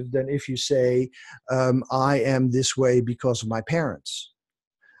perspective than if you say, I am this way because of my parents.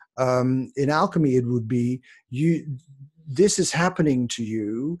 In alchemy, it would be, this is happening to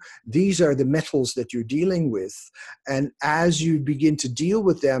you. These are the metals that you're dealing with. And as you begin to deal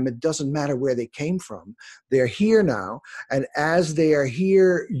with them, it doesn't matter where they came from. They're here now. And as they are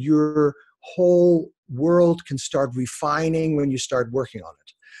here, your whole world can start refining when you start working on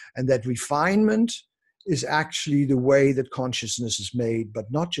it. And that refinement is actually the way that consciousness is made, but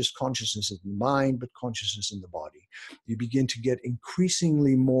not just consciousness in the mind, but consciousness in the body. You begin to get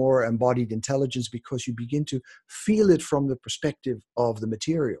increasingly more embodied intelligence because you begin to feel it from the perspective of the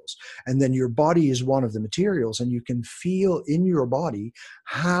materials. And then your body is one of the materials, and you can feel in your body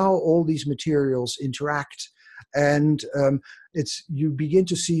how all these materials interact. And you begin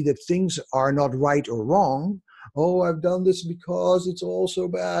to see that things are not right or wrong. Oh, I've done this because it's all so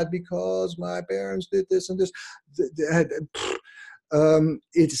bad, because my parents did this and this.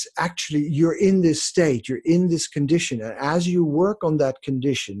 It's actually, you're in this state, you're in this condition. And as you work on that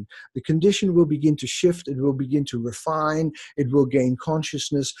condition, the condition will begin to shift, it will begin to refine, it will gain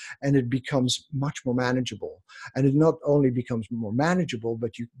consciousness, and it becomes much more manageable. And it not only becomes more manageable,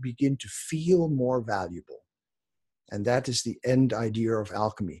 but you begin to feel more valuable. And that is the end idea of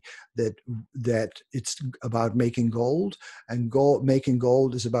alchemy, that it's about making gold, and making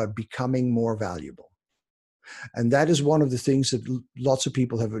gold is about becoming more valuable. And that is one of the things that lots of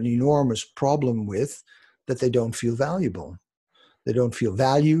people have an enormous problem with, that they don't feel valuable. They don't feel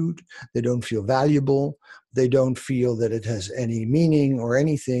valued. They don't feel valuable. They don't feel that it has any meaning or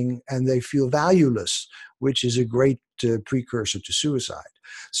anything, and they feel valueless, which is a great precursor to suicide.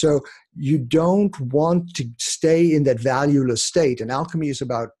 So you don't want to stay in that valueless state. And alchemy is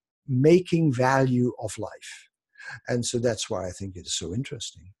about making value of life. And so that's why I think it is so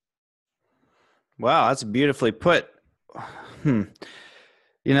interesting. Wow, that's beautifully put. You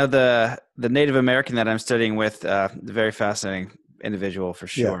know, the Native American that I'm studying with, very fascinating individual for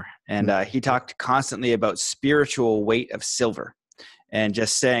sure. Yeah. And he talked constantly about spiritual weight of silver. And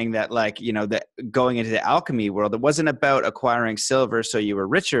just saying that, like, you know, that going into the alchemy world, it wasn't about acquiring silver so you were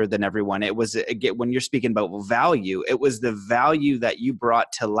richer than everyone. It was, again, when you're speaking about value, it was the value that you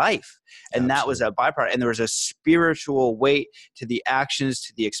brought to life. And Absolutely. That was a byproduct. And there was a spiritual weight to the actions,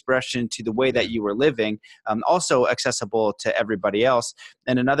 to the expression, to the way that you were living, also accessible to everybody else.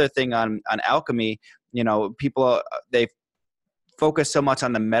 And another thing on alchemy, you know, people, they focus so much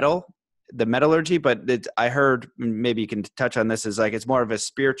on the metallurgy, but I heard, maybe you can touch on this, is like, it's more of a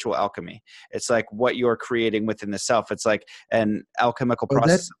spiritual alchemy. It's like what you're creating within the self. It's like an alchemical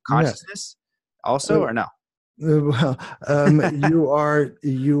process of consciousness also, or no? Well, you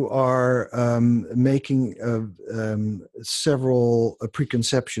are making several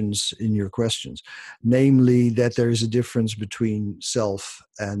preconceptions in your questions, namely that there is a difference between self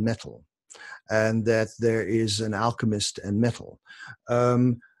and metal, and that there is an alchemist and metal.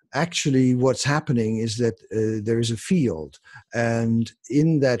 Um, Actually, what's happening is that there is a field, and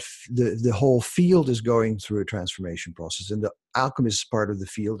in that, the whole field is going through a transformation process, and the alchemist is part of the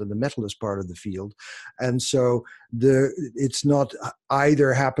field, and the metal is part of the field, and so it's not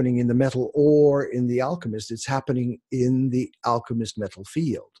either happening in the metal or in the alchemist; it's happening in the alchemist metal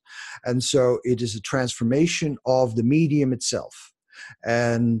field, and so it is a transformation of the medium itself,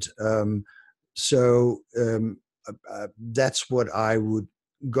 and that's what I would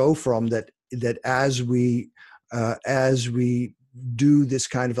go from, that as we do this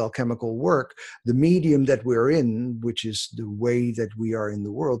kind of alchemical work, the medium that we're in, which is the way that we are in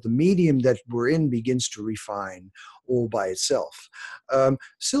the world, the medium that we're in begins to refine all by itself.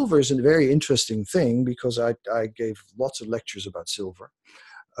 Silver is a very interesting thing, because I gave lots of lectures about silver,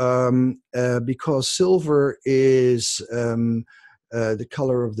 because silver is the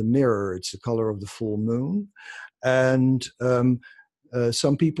color of the mirror. It's the color of the full moon. And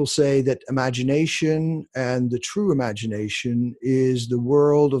some people say that imagination, and the true imagination, is the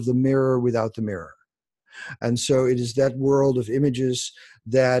world of the mirror without the mirror. And so it is that world of images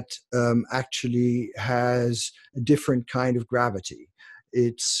that actually has a different kind of gravity.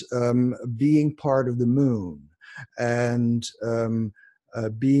 It's being part of the moon, and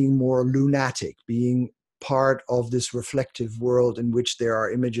being more lunatic, being part of this reflective world in which there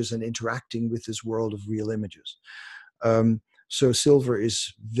are images, and interacting with this world of real images. So silver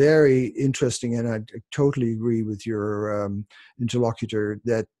is very interesting, and I totally agree with your interlocutor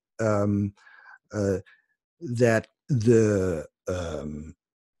that that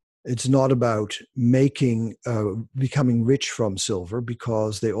it's not about becoming rich from silver,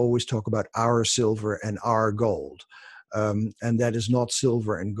 because they always talk about our silver and our gold. And that is not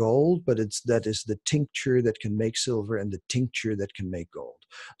silver and gold, but that is the tincture that can make silver, and the tincture that can make gold.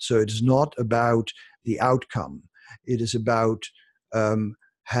 So it is not about the outcome. It is about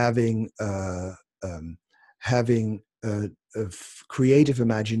having a creative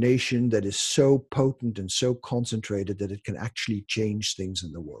imagination that is so potent and so concentrated that it can actually change things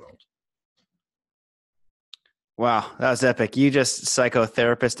in the world. Wow, that was epic. You just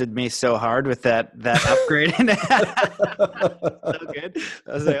psychotherapisted me so hard with that upgrade. So good.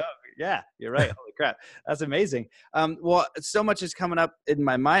 I was like, oh, yeah, you're right. Holy crap. That's amazing. Well, so much is coming up in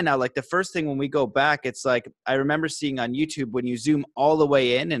my mind now. Like, the first thing when we go back, it's like, I remember seeing on YouTube when you zoom all the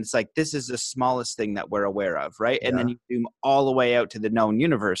way in, and it's like, this is the smallest thing that we're aware of, right? And then you zoom all the way out to the known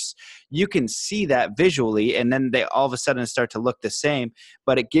universe. You can see that visually, and then they all of a sudden start to look the same,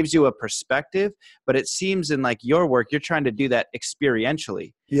 but it gives you a perspective. But it seems in like your work, you're trying to do that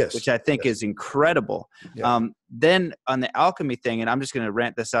experientially. Yes. Which I think is incredible. Yeah. Then on the alchemy thing, and I'm just going to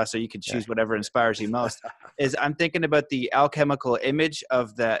rant this out so you can choose whatever inspires you most, is I'm thinking about the alchemical image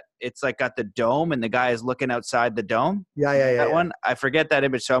of that. It's like got the dome and the guy is looking outside the dome. That one, I forget that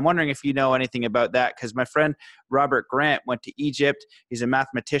image. So I'm wondering if you know anything about that, because my friend Robert Grant went to Egypt. He's a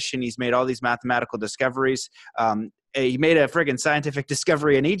mathematician. He's made all these mathematical discoveries. He made a friggin' scientific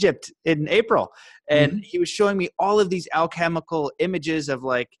discovery in Egypt in April. And he was showing me all of these alchemical images of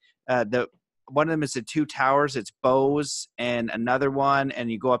like one of them is the two towers, it's bows, and another one,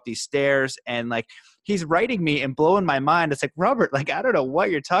 and you go up these stairs, and like he's writing me and blowing my mind. It's like, Robert, like, I don't know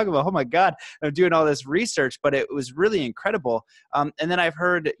what you're talking about. Oh my God. I'm doing all this research, but it was really incredible. And then I've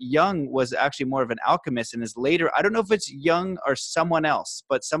heard Jung was actually more of an alchemist, and is later, I don't know if it's Jung or someone else,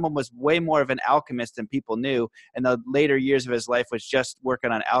 but someone was way more of an alchemist than people knew. And the later years of his life was just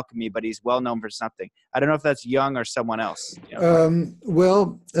working on alchemy, but he's well known for something. I don't know if that's Jung or someone else. You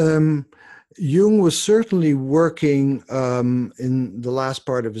know? Jung was certainly working in the last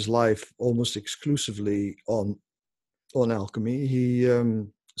part of his life almost exclusively on alchemy. He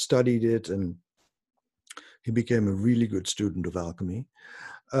studied it, and he became a really good student of alchemy.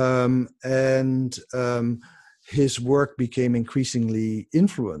 His work became increasingly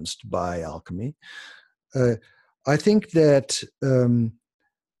influenced by alchemy. I think that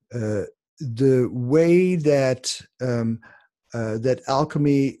the way that that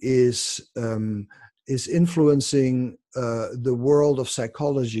alchemy is influencing the world of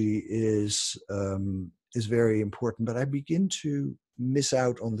psychology is very important. But I begin to miss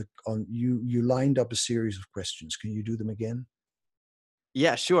out on you. You lined up a series of questions. Can you do them again?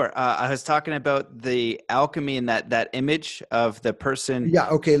 Yeah, sure. I was talking about the alchemy and that image of the person. Yeah.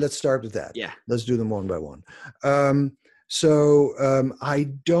 Okay. Let's start with that. Yeah. Let's do them one by one. So I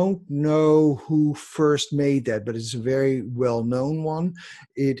don't know who first made that, but it's a very well-known one.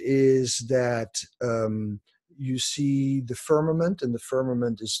 It is that you see the firmament, and the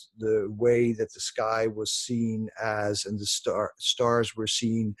firmament is the way that the sky was seen as, and the stars were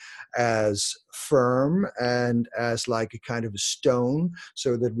seen as firm and as like a kind of a stone,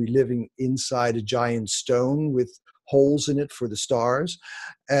 so that we're living inside a giant stone with holes in it for the stars.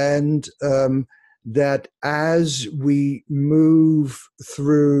 And that as we move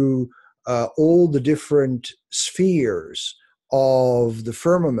through all the different spheres of the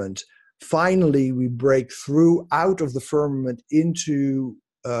firmament, finally we break through out of the firmament into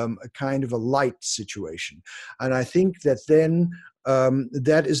a kind of a light situation. And I think that then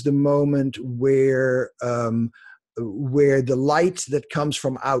that is the moment where the light that comes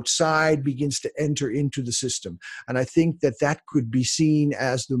from outside begins to enter into the system. And I think that that could be seen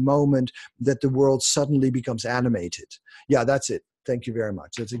as the moment that the world suddenly becomes animated. Yeah, that's it. Thank you very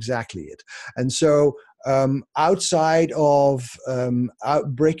much. That's exactly it. And so outside of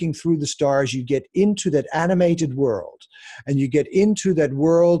breaking through the stars, you get into that animated world. And you get into that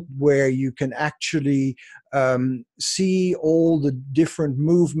world where you can actually see all the different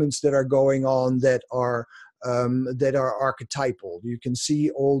movements that are going on that are archetypal. You can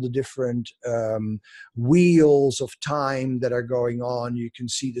see all the different wheels of time that are going on. You can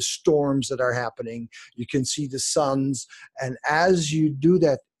see the storms that are happening. You can see the suns. And as you do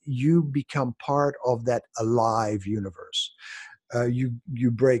that, you become part of that alive universe.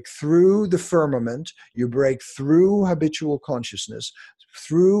 You break through the firmament, you break through habitual consciousness,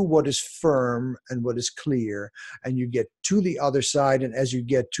 through what is firm and what is clear, and you get to the other side. And as you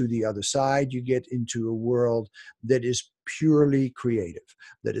get to the other side, you get into a world that is purely creative,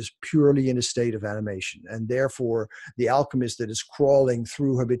 that is purely in a state of animation. And therefore, the alchemist that is crawling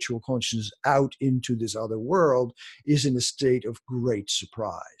through habitual consciousness out into this other world is in a state of great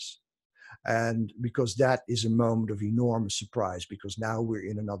surprise. And because that is a moment of enormous surprise, because now we're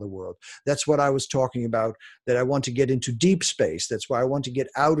in another world. That's what I was talking about, that I want to get into deep space. That's why I want to get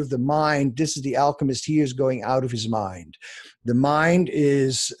out of the mind. This is the alchemist. He is going out of his mind. The mind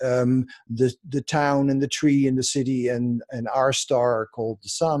is the town and the tree and the city and our star called the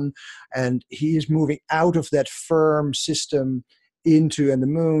sun. And he is moving out of that firm system into, and the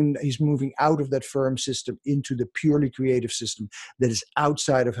moon, he's moving out of that firm system into the purely creative system that is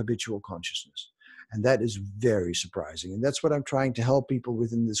outside of habitual consciousness. And that is very surprising. And that's what I'm trying to help people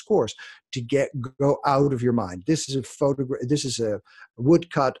within this course, to go out of your mind. This is a photograph, this is a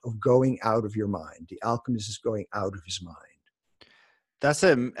woodcut of going out of your mind. The alchemist is going out of his mind. That's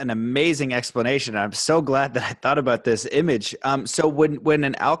an amazing explanation. I'm so glad that I thought about this image. So when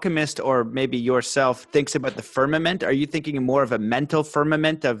an alchemist, or maybe yourself, thinks about the firmament, are you thinking more of a mental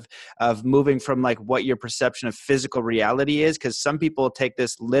firmament of moving from like what your perception of physical reality is? Because some people take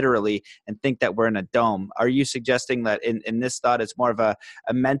this literally and think that we're in a dome. Are you suggesting that in this thought, it's more of a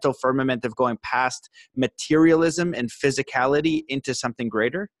mental firmament of going past materialism and physicality into something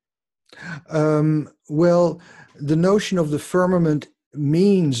greater? Well, the notion of the firmament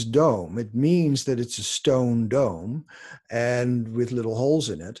means dome. It means that it's a stone dome and with little holes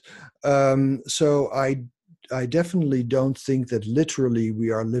in it. So I definitely don't think that literally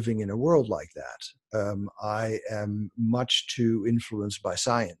we are living in a world like that. I am much too influenced by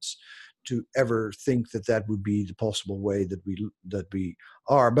science to ever think that that would be the possible way that we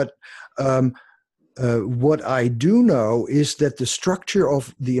are. But what I do know is that the structure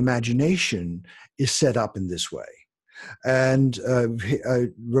of the imagination is set up in this way. And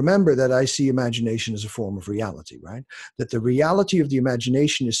remember that I see imagination as a form of reality, right? That the reality of the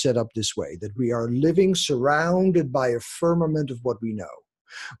imagination is set up this way, that we are living surrounded by a firmament of what we know.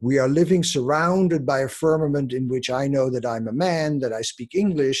 We are living surrounded by a firmament in which I know that I'm a man, that I speak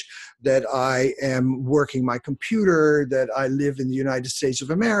English, that I am working my computer, that I live in the United States of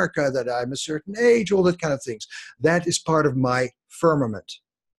America, that I'm a certain age, all that kind of things. That is part of my firmament.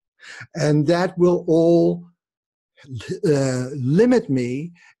 And that will all limit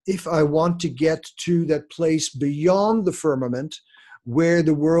me if I want to get to that place beyond the firmament where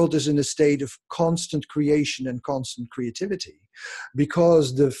the world is in a state of constant creation and constant creativity,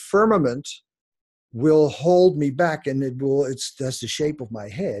 because the firmament will hold me back, and that's the shape of my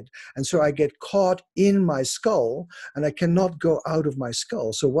head. And so I get caught in my skull and I cannot go out of my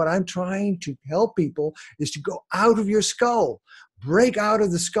skull. So what I'm trying to help people is to go out of your skull, break out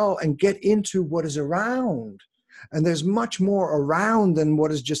of the skull and get into what is around. And there's much more around than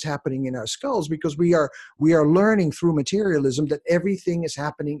what is just happening in our skulls, because we are learning through materialism that everything is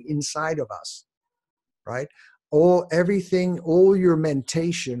happening inside of us, right? everything, all your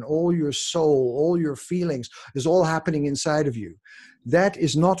mentation, all your soul, all your feelings is all happening inside of you. That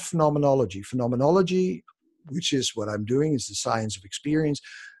is not phenomenology. Phenomenology, which is what I'm doing, is the science of experience,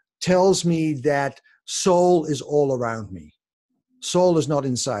 tells me that soul is all around me. Soul is not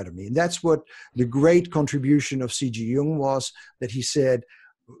inside of me. And that's what the great contribution of C.G. Jung was, that he said,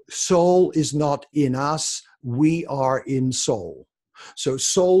 soul is not in us, we are in soul. So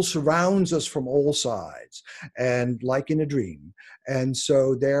soul surrounds us from all sides, and like in a dream. And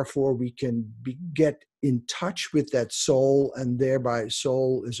so therefore we can get in touch with that soul, and thereby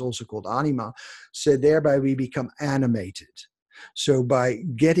soul is also called anima. So thereby we become animated. So by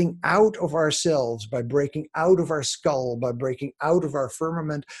getting out of ourselves, by breaking out of our skull, by breaking out of our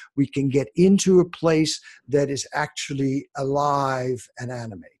firmament, we can get into a place that is actually alive and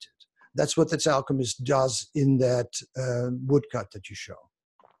animated. That's what the alchemist does in that woodcut that you show.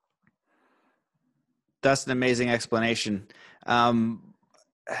 That's an amazing explanation. I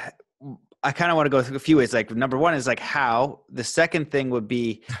kind of want to go through a few ways. Like, number one is like how. The second thing would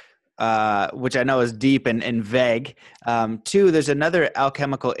be, which I know is deep and vague. Two, there's another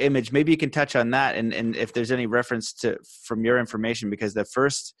alchemical image. Maybe you can touch on that, and if there's any reference to from your information, because the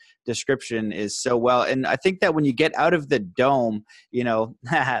first description is so well. And I think that when you get out of the dome, you know,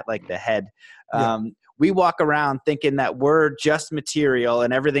 like the head, we walk around thinking that we're just material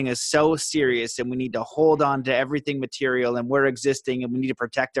and everything is so serious and we need to hold on to everything material and we're existing and we need to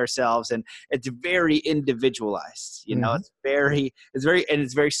protect ourselves. And it's very individualized, you know, it's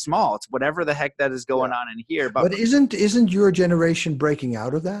very small. It's whatever the heck that is going on in here. But isn't your generation breaking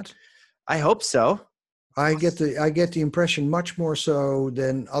out of that? I hope so. I get the impression much more so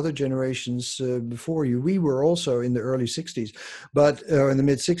than other generations before you. We were also in the early 60s, but in the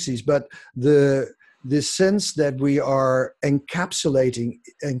mid 60s, but the sense that we are encapsulated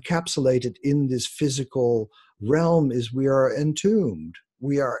in this physical realm is we are entombed.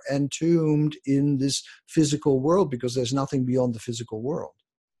 We are entombed in this physical world because there's nothing beyond the physical world.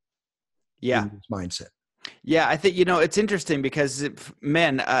 Yeah. In this mindset. Yeah, I think, you know, it's interesting because,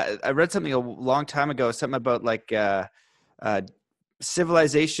 I read something a long time ago, something about like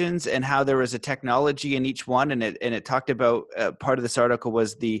civilizations and how there was a technology in each one. And it talked about part of this article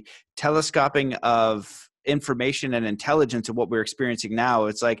was the telescoping of information and intelligence of what we're experiencing now.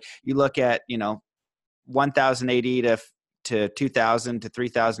 It's like you look at, you know, 1000 AD to 2000 to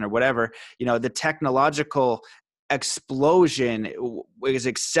 3000 or whatever, you know, the technological explosion is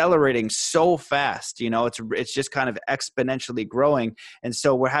accelerating so fast. You know, it's just kind of exponentially growing, and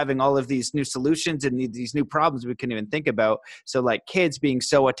so we're having all of these new solutions and these new problems we couldn't even think about. So like kids being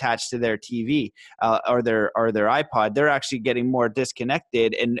so attached to their TV or their iPod, they're actually getting more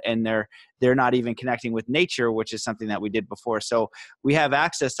disconnected, and they're not even connecting with nature, which is something that we did before. So we have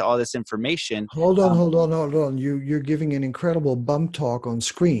access to all this information. Hold on. You're giving an incredible bump talk on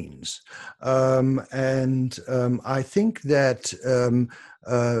screens. I think that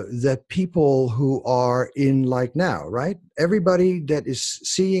that people who are in, like now, right? Everybody that is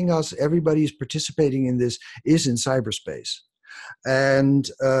seeing us, everybody is participating in this is in cyberspace. And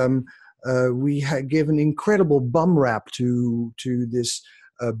we give an incredible bum rap to this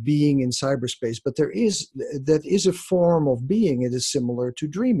being in cyberspace, but that is a form of being. It is similar to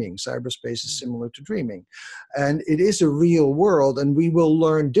dreaming. Cyberspace is similar to dreaming, and it is a real world. And we will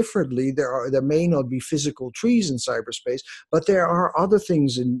learn differently. There may not be physical trees in cyberspace, but there are other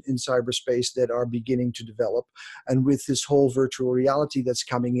things in cyberspace that are beginning to develop. And with this whole virtual reality that's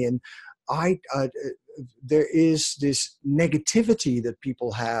coming in, there is this negativity that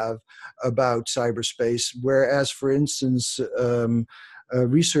people have about cyberspace, whereas, for instance,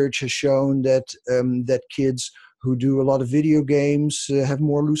 research has shown that kids who do a lot of video games have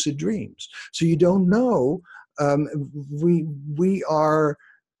more lucid dreams. So you don't know. We are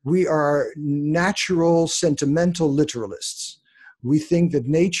natural, sentimental literalists. We think that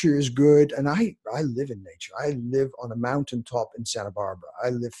nature is good, and I live in nature. I live on a mountaintop in Santa Barbara. I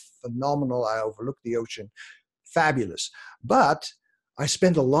live phenomenal. I overlook the ocean, fabulous. But I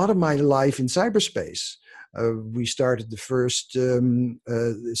spent a lot of my life in cyberspace. We started the first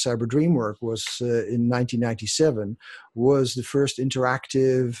Cyber Dream work was in 1997, was the first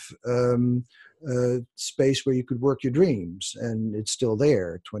interactive space where you could work your dreams, and it's still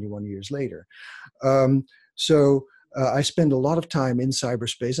there 21 years later. I spend a lot of time in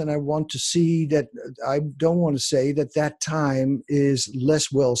cyberspace, and I want to see that. I don't want to say that time is less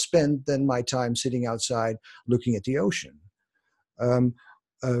well spent than my time sitting outside looking at the ocean.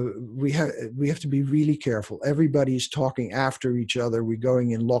 we have to be really careful. Everybody's talking after each other. We're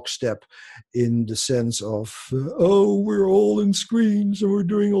going in lockstep in the sense of, we're all in screens and we're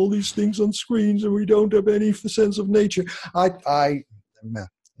doing all these things on screens and we don't have any sense of nature.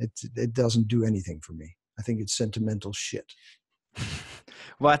 It doesn't do anything for me. I think it's sentimental shit.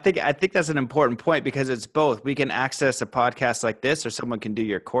 Well, I think that's an important point, because it's both. We can access a podcast like this, or someone can do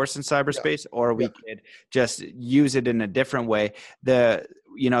your course in cyberspace, or we could just use it in a different way. The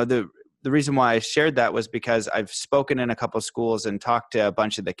reason why I shared that was because I've spoken in a couple of schools and talked to a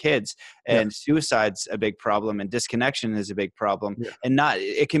bunch of the kids, and suicide's a big problem and disconnection is a big problem. And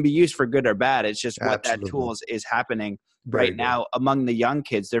it can be used for good or bad. It's just what that tool is happening right now among the young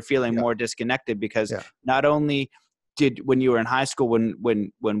kids. They're feeling more disconnected because not only when you were in high school,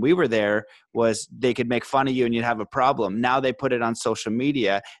 when we were there, was they could make fun of you and you'd have a problem. Now they put it on social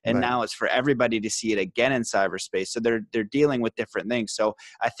media, and now it's for everybody to see it again in cyberspace. So they're dealing with different things. So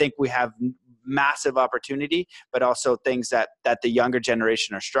I think we have massive opportunity, but also things that the younger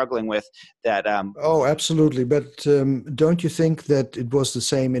generation are struggling with. That oh, absolutely. But don't you think that it was the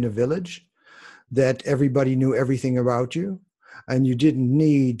same in a village, that everybody knew everything about you? And you didn't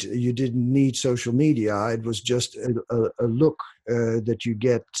need social media. It was just a look that you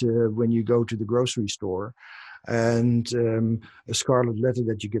get when you go to the grocery store, and a scarlet letter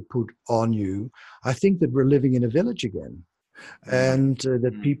that you get put on you. I think that we're living in a village again, and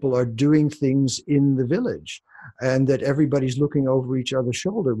that people are doing things in the village, and that everybody's looking over each other's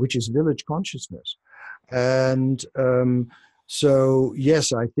shoulder, which is village consciousness. And so,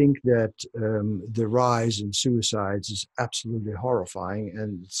 yes, I think that the rise in suicides is absolutely horrifying,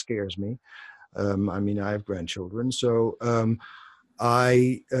 and it scares me. I mean, I have grandchildren, so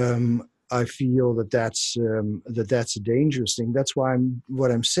I feel that that's a dangerous thing. That's why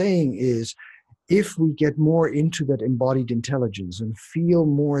what I'm saying is, if we get more into that embodied intelligence and feel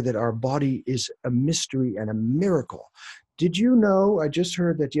more that our body is a mystery and a miracle. Did you know, I just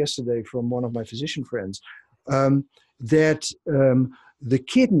heard that yesterday from one of my physician friends, that the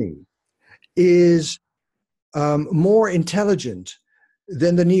kidney is more intelligent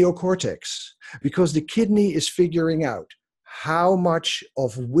than the neocortex, because the kidney is figuring out how much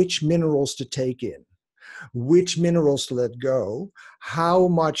of which minerals to take in, which minerals to let go, how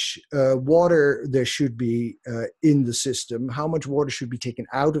much water there should be in the system, how much water should be taken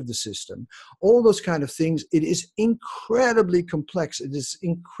out of the system, all those kind of things. It is incredibly complex. It is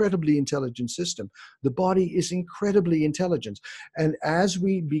incredibly intelligent system. The body is incredibly intelligent. And as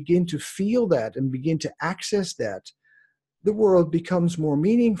we begin to feel that and begin to access that, the world becomes more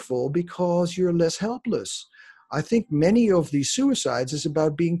meaningful because you're less helpless. I think many of these suicides is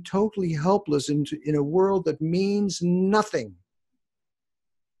about being totally helpless in a world that means nothing.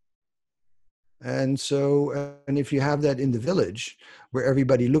 And so, and if you have that in the village, where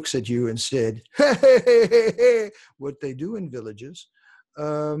everybody looks at you and said, hey, hey, hey, hey, hey, what they do in villages,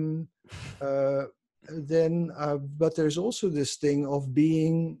 then, but there's also this thing of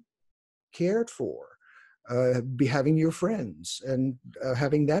being cared for, having your friends, and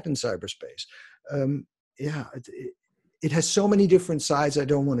having that in cyberspace. Yeah, it has so many different sides. I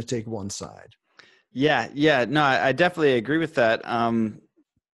don't want to take one side. Yeah. No, I definitely agree with that.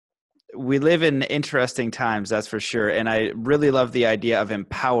 We live in interesting times, that's for sure. And I really love the idea of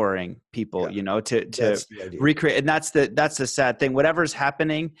empowering people, to recreate. And that's the sad thing. Whatever's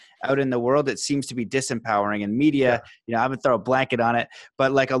happening out in the world, it seems to be disempowering. And media, I would throw a blanket on it,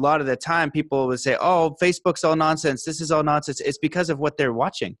 but like a lot of the time people would say, oh, Facebook's all nonsense. This is all nonsense. It's because of what they're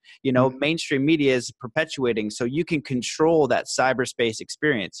watching. Mainstream media is perpetuating. So you can control that cyberspace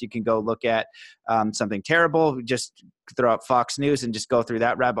experience. You can go look at something terrible, just throw up Fox News and just go through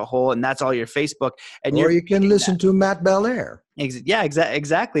that rabbit hole, and that's all your Facebook. And or you can listen to Matt Belair. Yeah,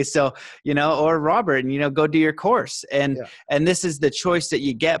 exactly. So, or Robert, and, go do your course. And this is the choice that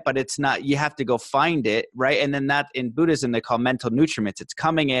you get, but it's not, you have to go find it. Right. And then that in Buddhism, they call mental nutriments. It's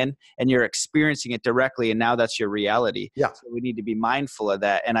coming in and you're experiencing it directly. And now that's your reality. Yeah. So we need to be mindful of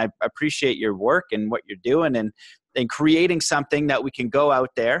that. And I appreciate your work and what you're doing and creating something that we can go out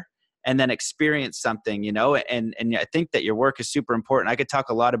there and then experience something, and I think that your work is super important. I could talk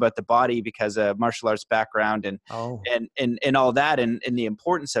a lot about the body because of martial arts background and all that and the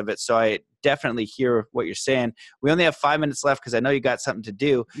importance of it. So I definitely hear what you're saying. We only have 5 minutes left because I know you got something to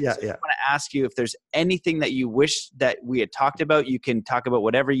do. Yeah, so I want to ask you if there's anything that you wish that we had talked about. You can talk about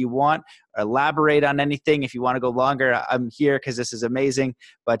whatever you want, elaborate on anything. If you want to go longer, I'm here because this is amazing,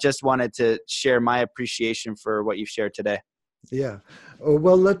 but just wanted to share my appreciation for what you've shared today. Yeah.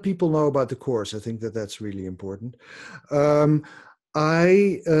 Well, let people know about the course. I think that that's really important.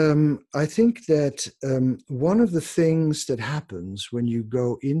 I think that one of the things that happens when you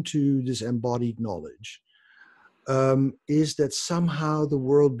go into this embodied knowledge is that somehow the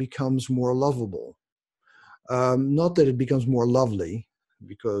world becomes more lovable. Not that it becomes more lovely,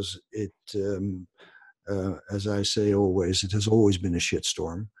 because it, as I say always, it has always been a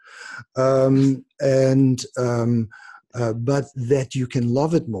shitstorm. But that you can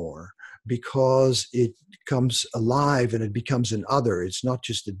love it more because it comes alive and it becomes an other. It's not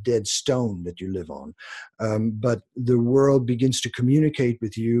just a dead stone that you live on, but the world begins to communicate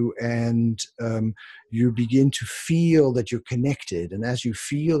with you, and you begin to feel that you're connected. And as you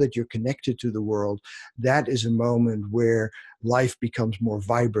feel that you're connected to the world, that is a moment where life becomes more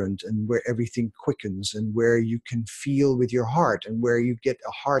vibrant, and where everything quickens, and where you can feel with your heart, and where you get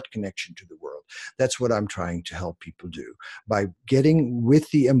a heart connection to the world. That's what I'm trying to help people do, by getting with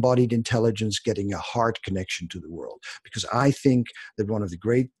the embodied intelligence, getting a heart connection to the world. Because I think that one of the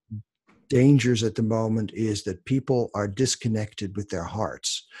great dangers at the moment is that people are disconnected with their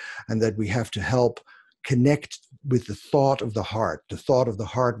hearts, and that we have to help connect with the thought of the heart. The thought of the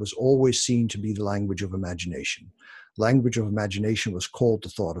heart was always seen to be the language of imagination. Language of imagination was called the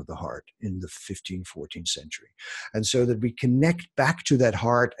thought of the heart in the 15th, 14th century. And so that we connect back to that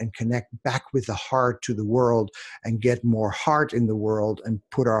heart, and connect back with the heart to the world, and get more heart in the world, and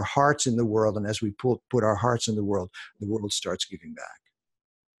put our hearts in the world. And as we put our hearts in the world starts giving back.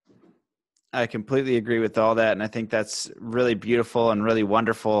 I completely agree with all that. And I think that's really beautiful and really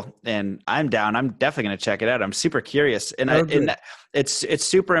wonderful. And I'm down. I'm definitely going to check it out. I'm super curious. And it's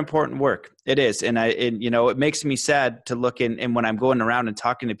super important work. It is. And it makes me sad to look in when I'm going around and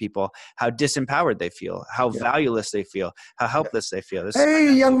talking to people, how disempowered they feel, how valueless they feel, how helpless they feel.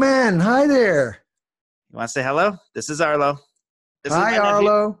 Hey, young man. Hi there. You want to say hello? This is Arlo. Hi,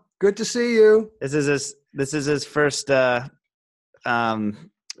 Arlo. Good to see you. This is his first,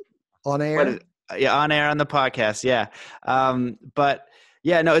 on air? On air on the podcast. Yeah. But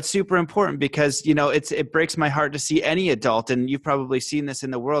yeah, no, it's super important because, it breaks my heart to see any adult. And you've probably seen this in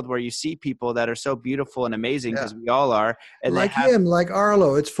the world, where you see people that are so beautiful and amazing, because we all are. And like him, like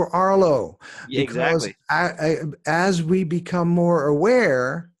Arlo. It's for Arlo. Yeah, exactly. As we become more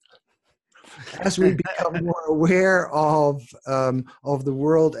aware, of the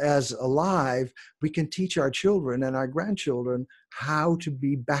world as alive, we can teach our children and our grandchildren how to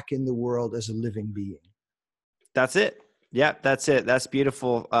be back in the world as a living being. That's it. Yeah, that's it. That's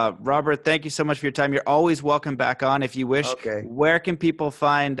beautiful. Robert, thank you so much for your time. You're always welcome back on if you wish. Okay. Where can people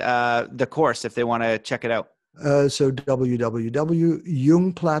find the course if they want to check it out? So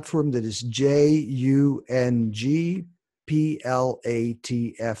www.Jung platform, that is JUNG PLATFORM,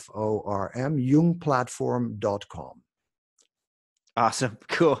 jungplatform.com. Awesome.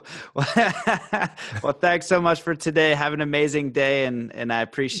 Cool. Well, thanks so much for today. Have an amazing day, and I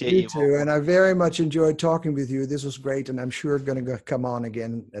appreciate you. You too. And I very much enjoyed talking with you. This was great, and I'm sure going to come on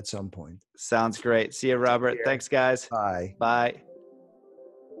again at some point. Sounds great. See you, Robert. Thanks, guys. Bye. Bye.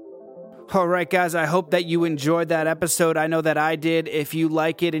 All right, guys, I hope that you enjoyed that episode. I know that I did. If you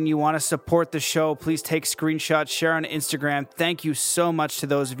like it and you want to support the show, please take screenshots, share on Instagram. Thank you so much to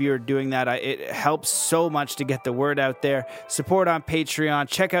those of you who are doing that. It helps so much to get the word out there. Support on Patreon.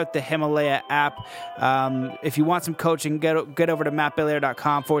 Check out the Himalaya app. If you want some coaching, get over to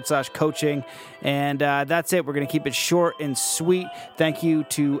mattbelair.com/coaching. And that's it. We're going to keep it short and sweet. Thank you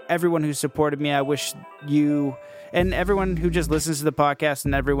to everyone who supported me. I wish you... and everyone who just listens to the podcast,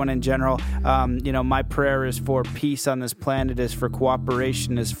 and everyone in general, my prayer is for peace on this planet, is for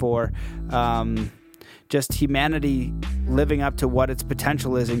cooperation, is for just humanity living up to what its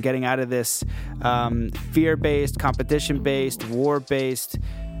potential is, and getting out of this fear-based, competition-based, war-based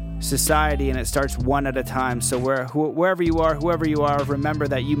society, and it starts one at a time. So wherever you are, whoever you are, remember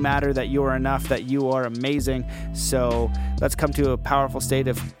that you matter, that you are enough, that you are amazing. So let's come to a powerful state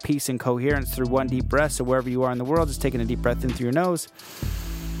of peace and coherence through one deep breath. So wherever you are in the world, just taking a deep breath in through your nose.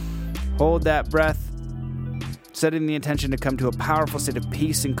 Hold that breath, setting the intention to come to a powerful state of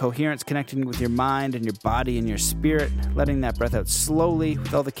peace and coherence, connecting with your mind and your body and your spirit, letting that breath out slowly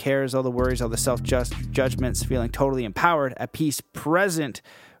with all the cares, all the worries, all the self-judgments, feeling totally empowered, at peace, present,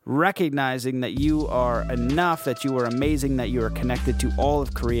 recognizing that you are enough, that you are amazing, that you are connected to all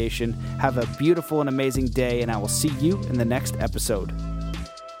of creation. Have a beautiful and amazing day, and I will see you in the next episode.